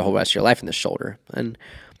limitations the whole rest of your life in the shoulder. And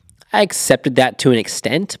I accepted that to an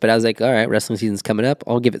extent, but I was like, all right, wrestling season's coming up.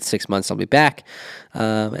 I'll give it 6 months. I'll be back.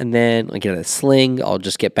 And then I'll get a sling. I'll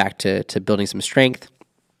just get back to building some strength.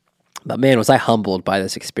 But man, was I humbled by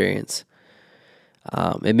this experience.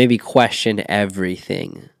 It made me question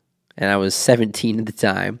everything. And I was 17 at the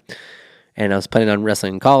time. And I was planning on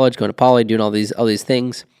wrestling in college, going to poly, doing all these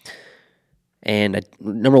things. And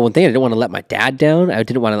number one thing, I didn't want to let my dad down. I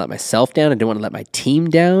didn't want to let myself down. I didn't want to let my team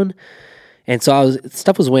down. And so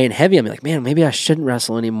stuff was weighing heavy. I'm like, man, maybe I shouldn't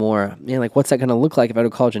wrestle anymore. Man, like, what's that going to look like if I go to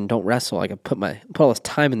college and don't wrestle? Like, I put all this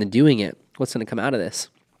time into doing it. What's going to come out of this?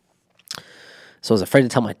 So I was afraid to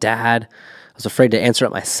tell my dad. I was afraid to answer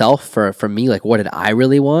it myself for me. Like, what did I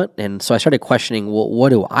really want? And so I started questioning, well, what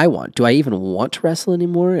do I want? Do I even want to wrestle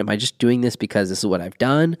anymore? Am I just doing this because this is what I've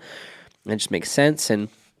done? And it just makes sense. And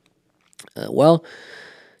told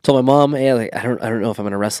my mom, hey, like, I don't know if I'm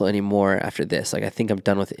going to wrestle anymore after this. Like, I think I'm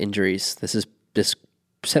done with injuries. This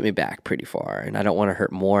set me back pretty far, and I don't want to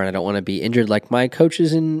hurt more, and I don't want to be injured like my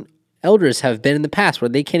coaches and elders have been in the past, where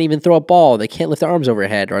they can't even throw a ball, they can't lift their arms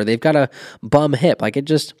overhead, or they've got a bum hip. Like, I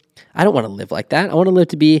don't want to live like that. I want to live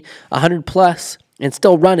to be 100 plus and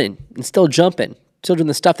still running and still jumping, still doing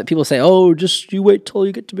the stuff that people say, oh, just you wait till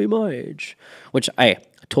you get to be my age, which I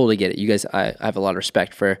totally get it. You guys, I have a lot of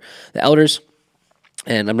respect for the elders.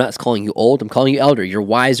 And I'm not calling you old. I'm calling you elder. You're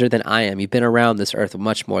wiser than I am. You've been around this earth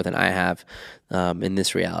much more than I have, in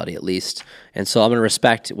this reality at least. And so I'm going to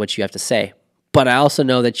respect what you have to say. But I also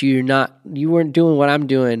know that you weren't doing what I'm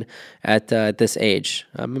doing at this age.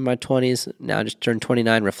 I'm in my 20s now, just turned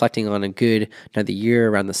 29, reflecting on another year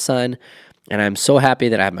around the sun. And I'm so happy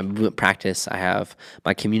that I have my movement practice. I have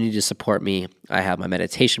my community to support me. I have my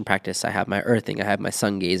meditation practice. I have my earthing. I have my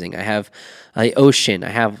sun gazing. I have the ocean. I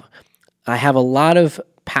have a lot of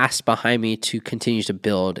past behind me to continue to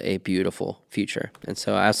build a beautiful future. And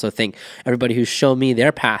so I also think everybody who's shown me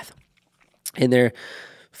their path in their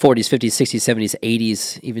 40s, 50s, 60s, 70s,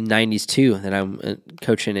 80s, even 90s too, that I'm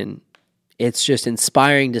coaching. And it's just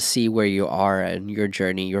inspiring to see where you are in your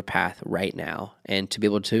journey, your path right now, and to be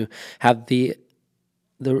able to have the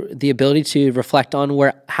ability to reflect on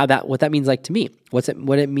what that means like to me, what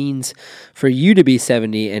it means for you to be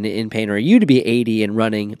 70 and in pain, or you to be 80 and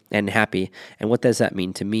running and happy, and what does that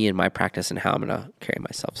mean to me in my practice and how I'm going to carry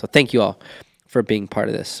myself. So thank you all for being part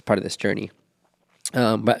of this journey.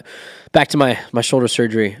 But back to my shoulder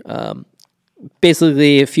surgery.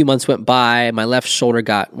 basically a few months went by. My left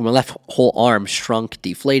whole arm shrunk,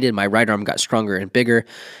 deflated. My right arm got stronger and bigger,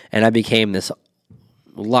 and I became this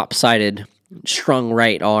lopsided, strung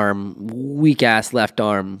right arm, weak ass left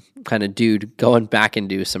arm kind of dude going back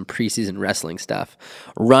into some preseason wrestling stuff.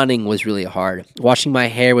 Running was really hard. Washing my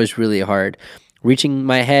hair was really hard. Reaching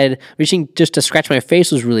just to scratch my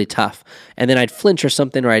face was really tough. And then I'd flinch or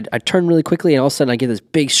something, or I'd turn really quickly, and all of a sudden I'd get this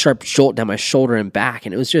big sharp jolt down my shoulder and back.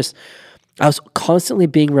 And it was just, I was constantly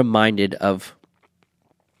being reminded of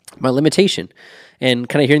my limitation and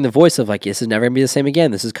kind of hearing the voice of like, this is never going to be the same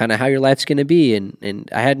again. This is kind of how your life's going to be. And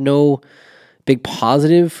I had no big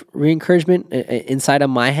positive re-encouragement inside of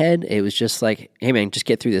my head. It was just like, hey man, just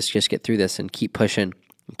get through this and keep pushing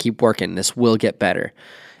and keep working. This will get better.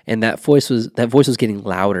 And that voice was getting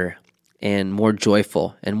louder and more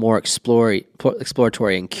joyful and more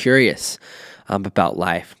exploratory and curious about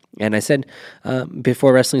life. And I said,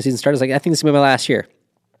 before wrestling season started, I was like, I think this is going to be my last year.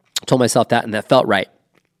 I told myself that, and that felt right.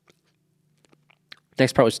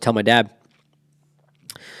 Next part was to tell my dad.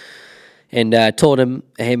 And told him,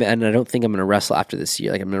 hey, man, I don't think I'm going to wrestle after this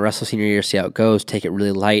year. Like, I'm going to wrestle senior year, see how it goes, take it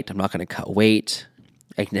really light. I'm not going to cut weight.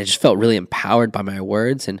 I just felt really empowered by my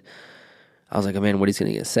words. And I was like, oh, man, what is he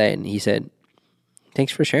going to say? And he said,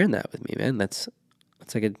 thanks for sharing that with me, man. That's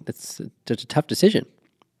a tough decision.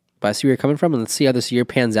 But I see where you're coming from, and let's see how this year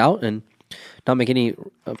pans out and not make any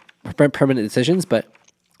permanent decisions. But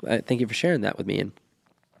thank you for sharing that with me. And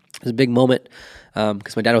it was a big moment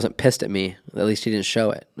because my dad wasn't pissed at me. At least he didn't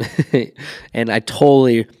show it. And I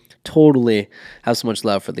totally have so much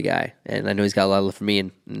love for the guy. And I know he's got a lot of love for me,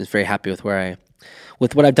 and is very happy with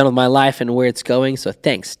with what I've done with my life and where it's going. So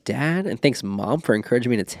thanks, Dad, and thanks, Mom, for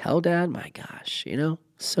encouraging me to tell Dad. My gosh,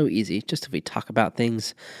 so easy. Just if we talk about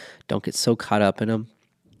things, don't get so caught up in them.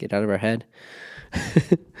 Get out of our head.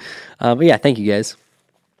 But yeah, thank you guys.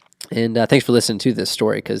 And thanks for listening to this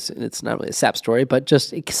story, because it's not really a SAP story, but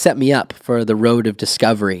just it set me up for the road of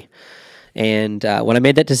discovery. And when I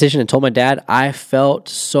made that decision and told my dad, I felt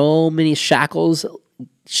so many shackles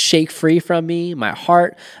shake free from me. My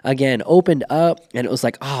heart, again, opened up, and it was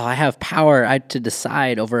like, oh, I have power to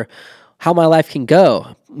decide over how my life can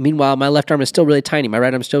go. Meanwhile, my left arm is still really tiny. My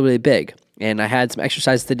right arm is still really big. And I had some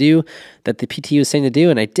exercises to do that the PT was saying to do,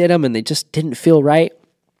 and I did them, and they just didn't feel right.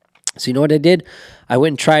 So you know what I did? I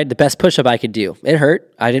went and tried the best push-up I could do. It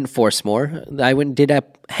hurt. I didn't force more. I went and did a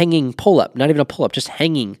hanging pull-up, not even a pull-up, just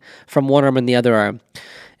hanging from one arm and the other arm.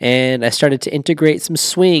 And I started to integrate some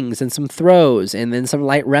swings and some throws and then some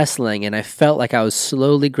light wrestling. And I felt like I was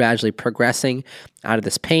slowly, gradually progressing out of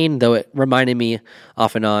this pain, though it reminded me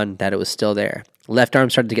off and on that it was still there. Left arm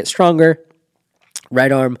started to get stronger.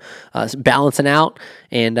 Right arm balancing out.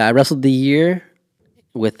 And I wrestled the year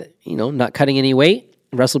with, not cutting any weight.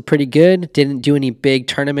 Wrestled pretty good. Didn't do any big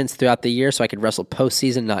tournaments throughout the year, so I could wrestle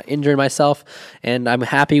postseason, not injure myself. And I'm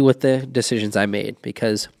happy with the decisions I made,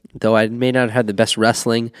 because though I may not have had the best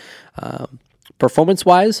wrestling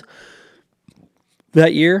performance-wise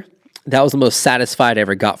that year, that was the most satisfied I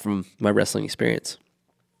ever got from my wrestling experience.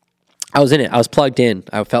 I was in it. I was plugged in.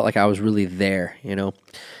 I felt like I was really there,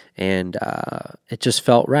 and it just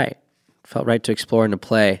felt right. It felt right to explore and to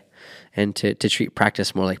play, and to treat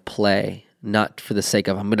practice more like play. Not for the sake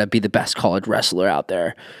of, I'm going to be the best college wrestler out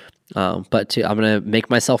there, but I'm going to make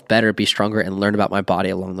myself better, be stronger, and learn about my body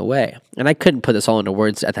along the way. And I couldn't put this all into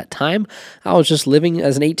words at that time. I was just living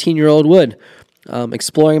as an 18-year-old would,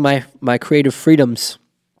 exploring my creative freedoms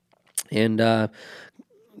and the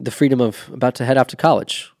freedom of about to head off to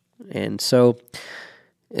college. And so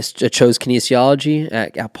I chose kinesiology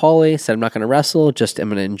at Poly, said I'm not going to wrestle, I'm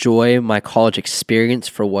going to enjoy my college experience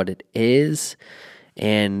for what it is.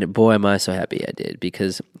 And boy, am I so happy I did,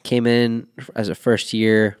 because came in as a first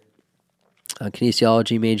year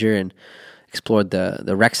kinesiology major and explored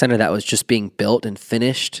the rec center that was just being built and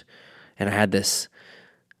finished. And I had this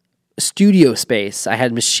studio space. I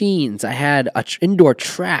had machines. I had an indoor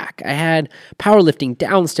track. I had powerlifting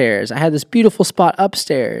downstairs. I had this beautiful spot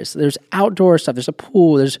upstairs. There's outdoor stuff. There's a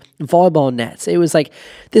pool. There's volleyball nets. It was like,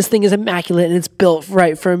 this thing is immaculate and it's built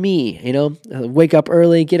right for me. Wake up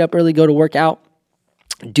early, get up early, go to work out,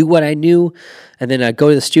 do what I knew, and then I'd go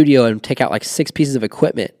to the studio and take out like 6 pieces of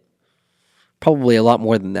equipment. Probably a lot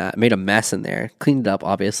more than that. I made a mess in there. Cleaned it up,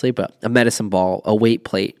 obviously, but a medicine ball, a weight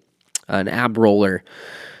plate, an ab roller,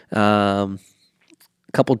 a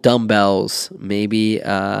couple dumbbells, maybe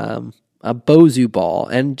a Bozu ball,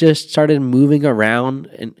 and just started moving around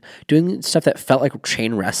and doing stuff that felt like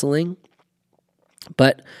chain wrestling.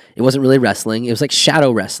 But it wasn't really wrestling. It was like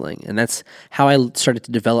shadow wrestling. And that's how I started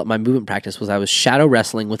to develop my movement practice. Was I was shadow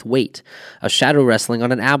wrestling with weight. I was shadow wrestling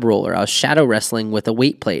on an ab roller. I was shadow wrestling with a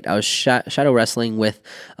weight plate. I was shadow wrestling with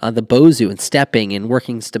the Bozu and stepping and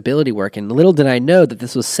working stability work. And little did I know that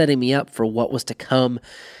this was setting me up for what was to come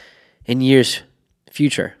in years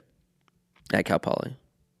future at Cal Poly.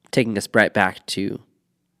 Taking us right back to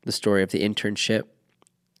the story of the internship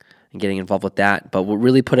and getting involved with that. But what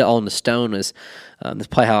really put it all into stone was, this is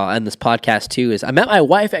probably how I'll end this podcast too, is I met my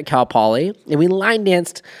wife at Cal Poly, and we line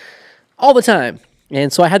danced all the time.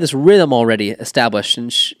 And so I had this rhythm already established,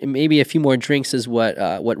 and maybe a few more drinks is what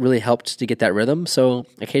really helped to get that rhythm. So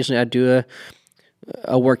occasionally I'd do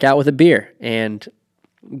a workout with a beer. And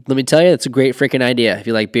let me tell you, it's a great freaking idea if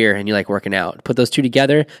you like beer and you like working out. Put those two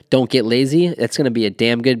together, don't get lazy. It's going to be a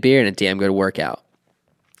damn good beer and a damn good workout.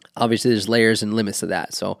 Obviously, there's layers and limits to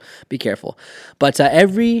that, so be careful. But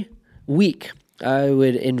every week, I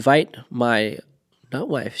would invite my, not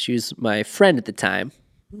wife, she was my friend at the time,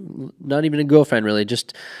 not even a girlfriend really,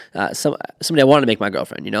 just somebody I wanted to make my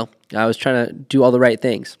girlfriend, you know? I was trying to do all the right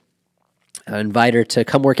things. I invite her to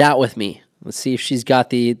come work out with me. Let's see if she's got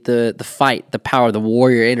the fight, the power, the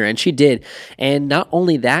warrior in her, and she did. And not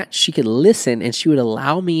only that, she could listen, and she would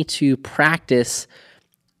allow me to practice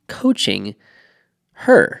coaching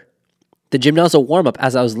her. The Gymnazo warm-up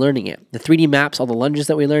as I was learning it. The 3D maps, all the lunges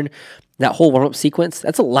that we learned, that whole warm-up sequence,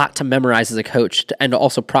 that's a lot to memorize as a coach and to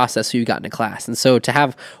also process who you got into class. And so to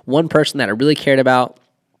have one person that I really cared about,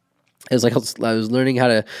 it was like I was learning how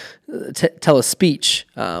to tell a speech,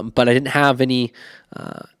 but I didn't have any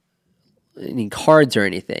cards or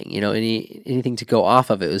anything, you know, anything to go off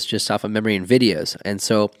of. It was just off of memory and videos. And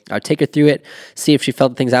so I'd take her through it, see if she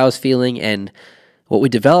felt the things I was feeling, and what we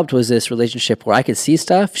developed was this relationship where I could see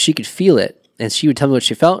stuff, she could feel it, and she would tell me what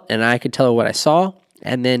she felt, and I could tell her what I saw.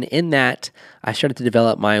 And then in that, I started to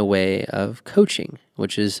develop my way of coaching,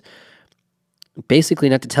 which is basically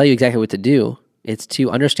not to tell you exactly what to do. It's to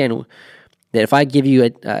understand that if I give you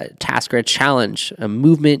a task or a challenge, a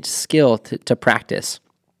movement skill to practice,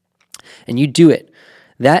 and you do it,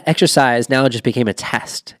 that exercise now just became a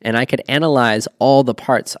test, and I could analyze all the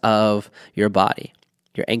parts of your body.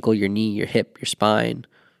 Your ankle, your knee, your hip, your spine,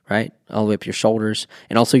 right? All the way up your shoulders,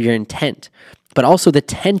 and also your intent, but also the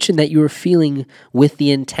tension that you were feeling with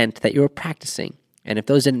the intent that you were practicing. And if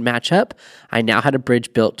those didn't match up, I now had a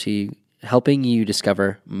bridge built to helping you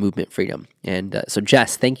discover movement freedom. And so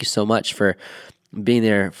Jess, thank you so much for being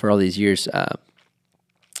there for all these years,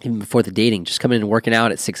 even before the dating, just coming in and working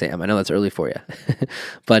out at 6 a.m. I know that's early for you,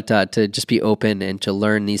 but to just be open and to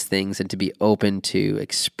learn these things and to be open to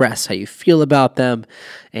express how you feel about them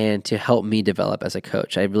and to help me develop as a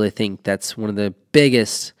coach. I really think that's one of the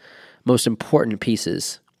biggest, most important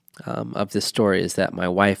pieces of this story, is that my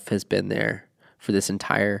wife has been there for this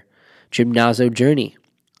entire Gymnazo journey,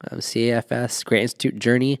 CAFS, Great Institute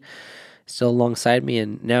journey, still alongside me,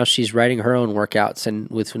 and now she's writing her own workouts and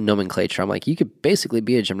with nomenclature. I'm like, you could basically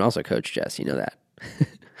be a Gymnazo coach, Jess. You know that.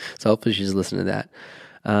 So hopefully she's listening to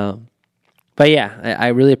that. But yeah, I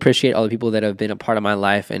really appreciate all the people that have been a part of my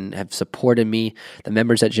life and have supported me, the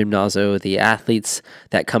members at Gymnazo, the athletes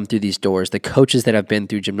that come through these doors, the coaches that have been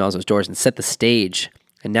through Gymnazo's doors and set the stage.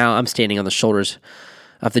 And now I'm standing on the shoulders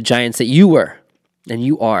of the giants that you were and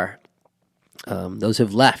you are. Those who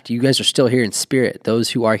have left, you guys are still here in spirit.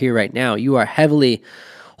 Those who are here right now, you are heavily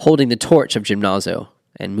holding the torch of Gymnazo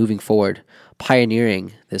and moving forward,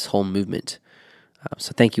 pioneering this whole movement.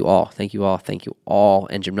 So thank you all,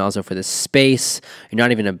 and Gymnazo for this space. You're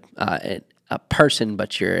not even a person,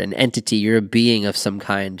 but you're an entity. You're a being of some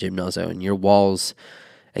kind, Gymnazo, and your walls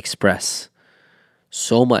express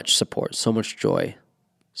so much support, so much joy,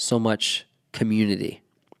 so much community.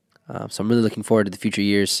 So I'm really looking forward to the future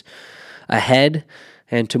years ahead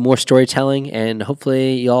and to more storytelling, and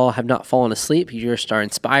hopefully y'all have not fallen asleep. You just are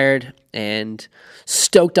inspired and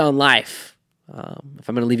stoked on life. If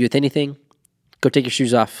I'm going to leave you with anything, go take your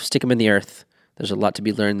shoes off, stick them in the earth. There's a lot to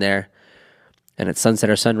be learned there. And at sunset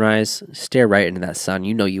or sunrise, stare right into that sun.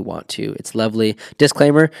 You know you want to. It's lovely.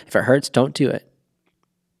 Disclaimer, if it hurts, don't do it.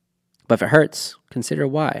 But if it hurts, consider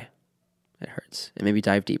why it hurts and maybe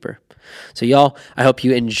dive deeper. So y'all, I hope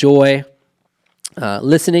you enjoy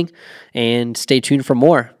listening and stay tuned for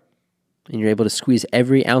more. And you're able to squeeze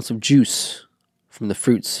every ounce of juice from the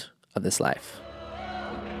fruits of this life.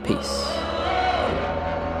 Peace.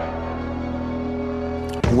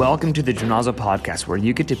 Welcome to the Gymnazo Podcast, where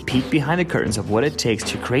you get to peek behind the curtains of what it takes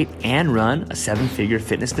to create and run a 7-figure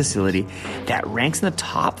fitness facility that ranks in the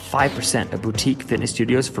top 5% of boutique fitness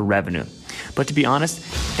studios for revenue. But to be honest,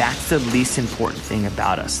 that's the least important thing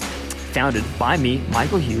about us. Founded by me,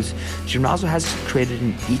 Michael Hughes, Gymrazo has created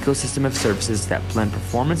an ecosystem of services that blend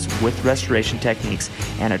performance with restoration techniques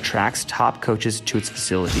and attracts top coaches to its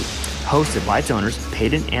facility. Hosted by its owners,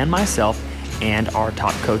 Peyton and myself, and our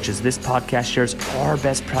top coaches, this podcast shares our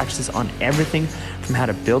best practices on everything from how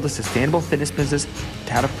to build a sustainable fitness business,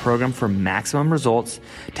 to how to program for maximum results,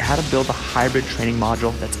 to how to build a hybrid training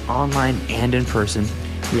module that's online and in person.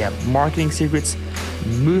 We have marketing secrets,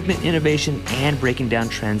 movement innovation, and breaking down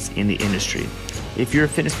trends in the industry. If you're a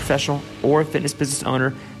fitness professional or a fitness business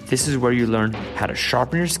owner, this is where you learn how to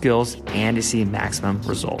sharpen your skills and to see maximum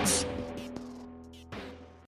results.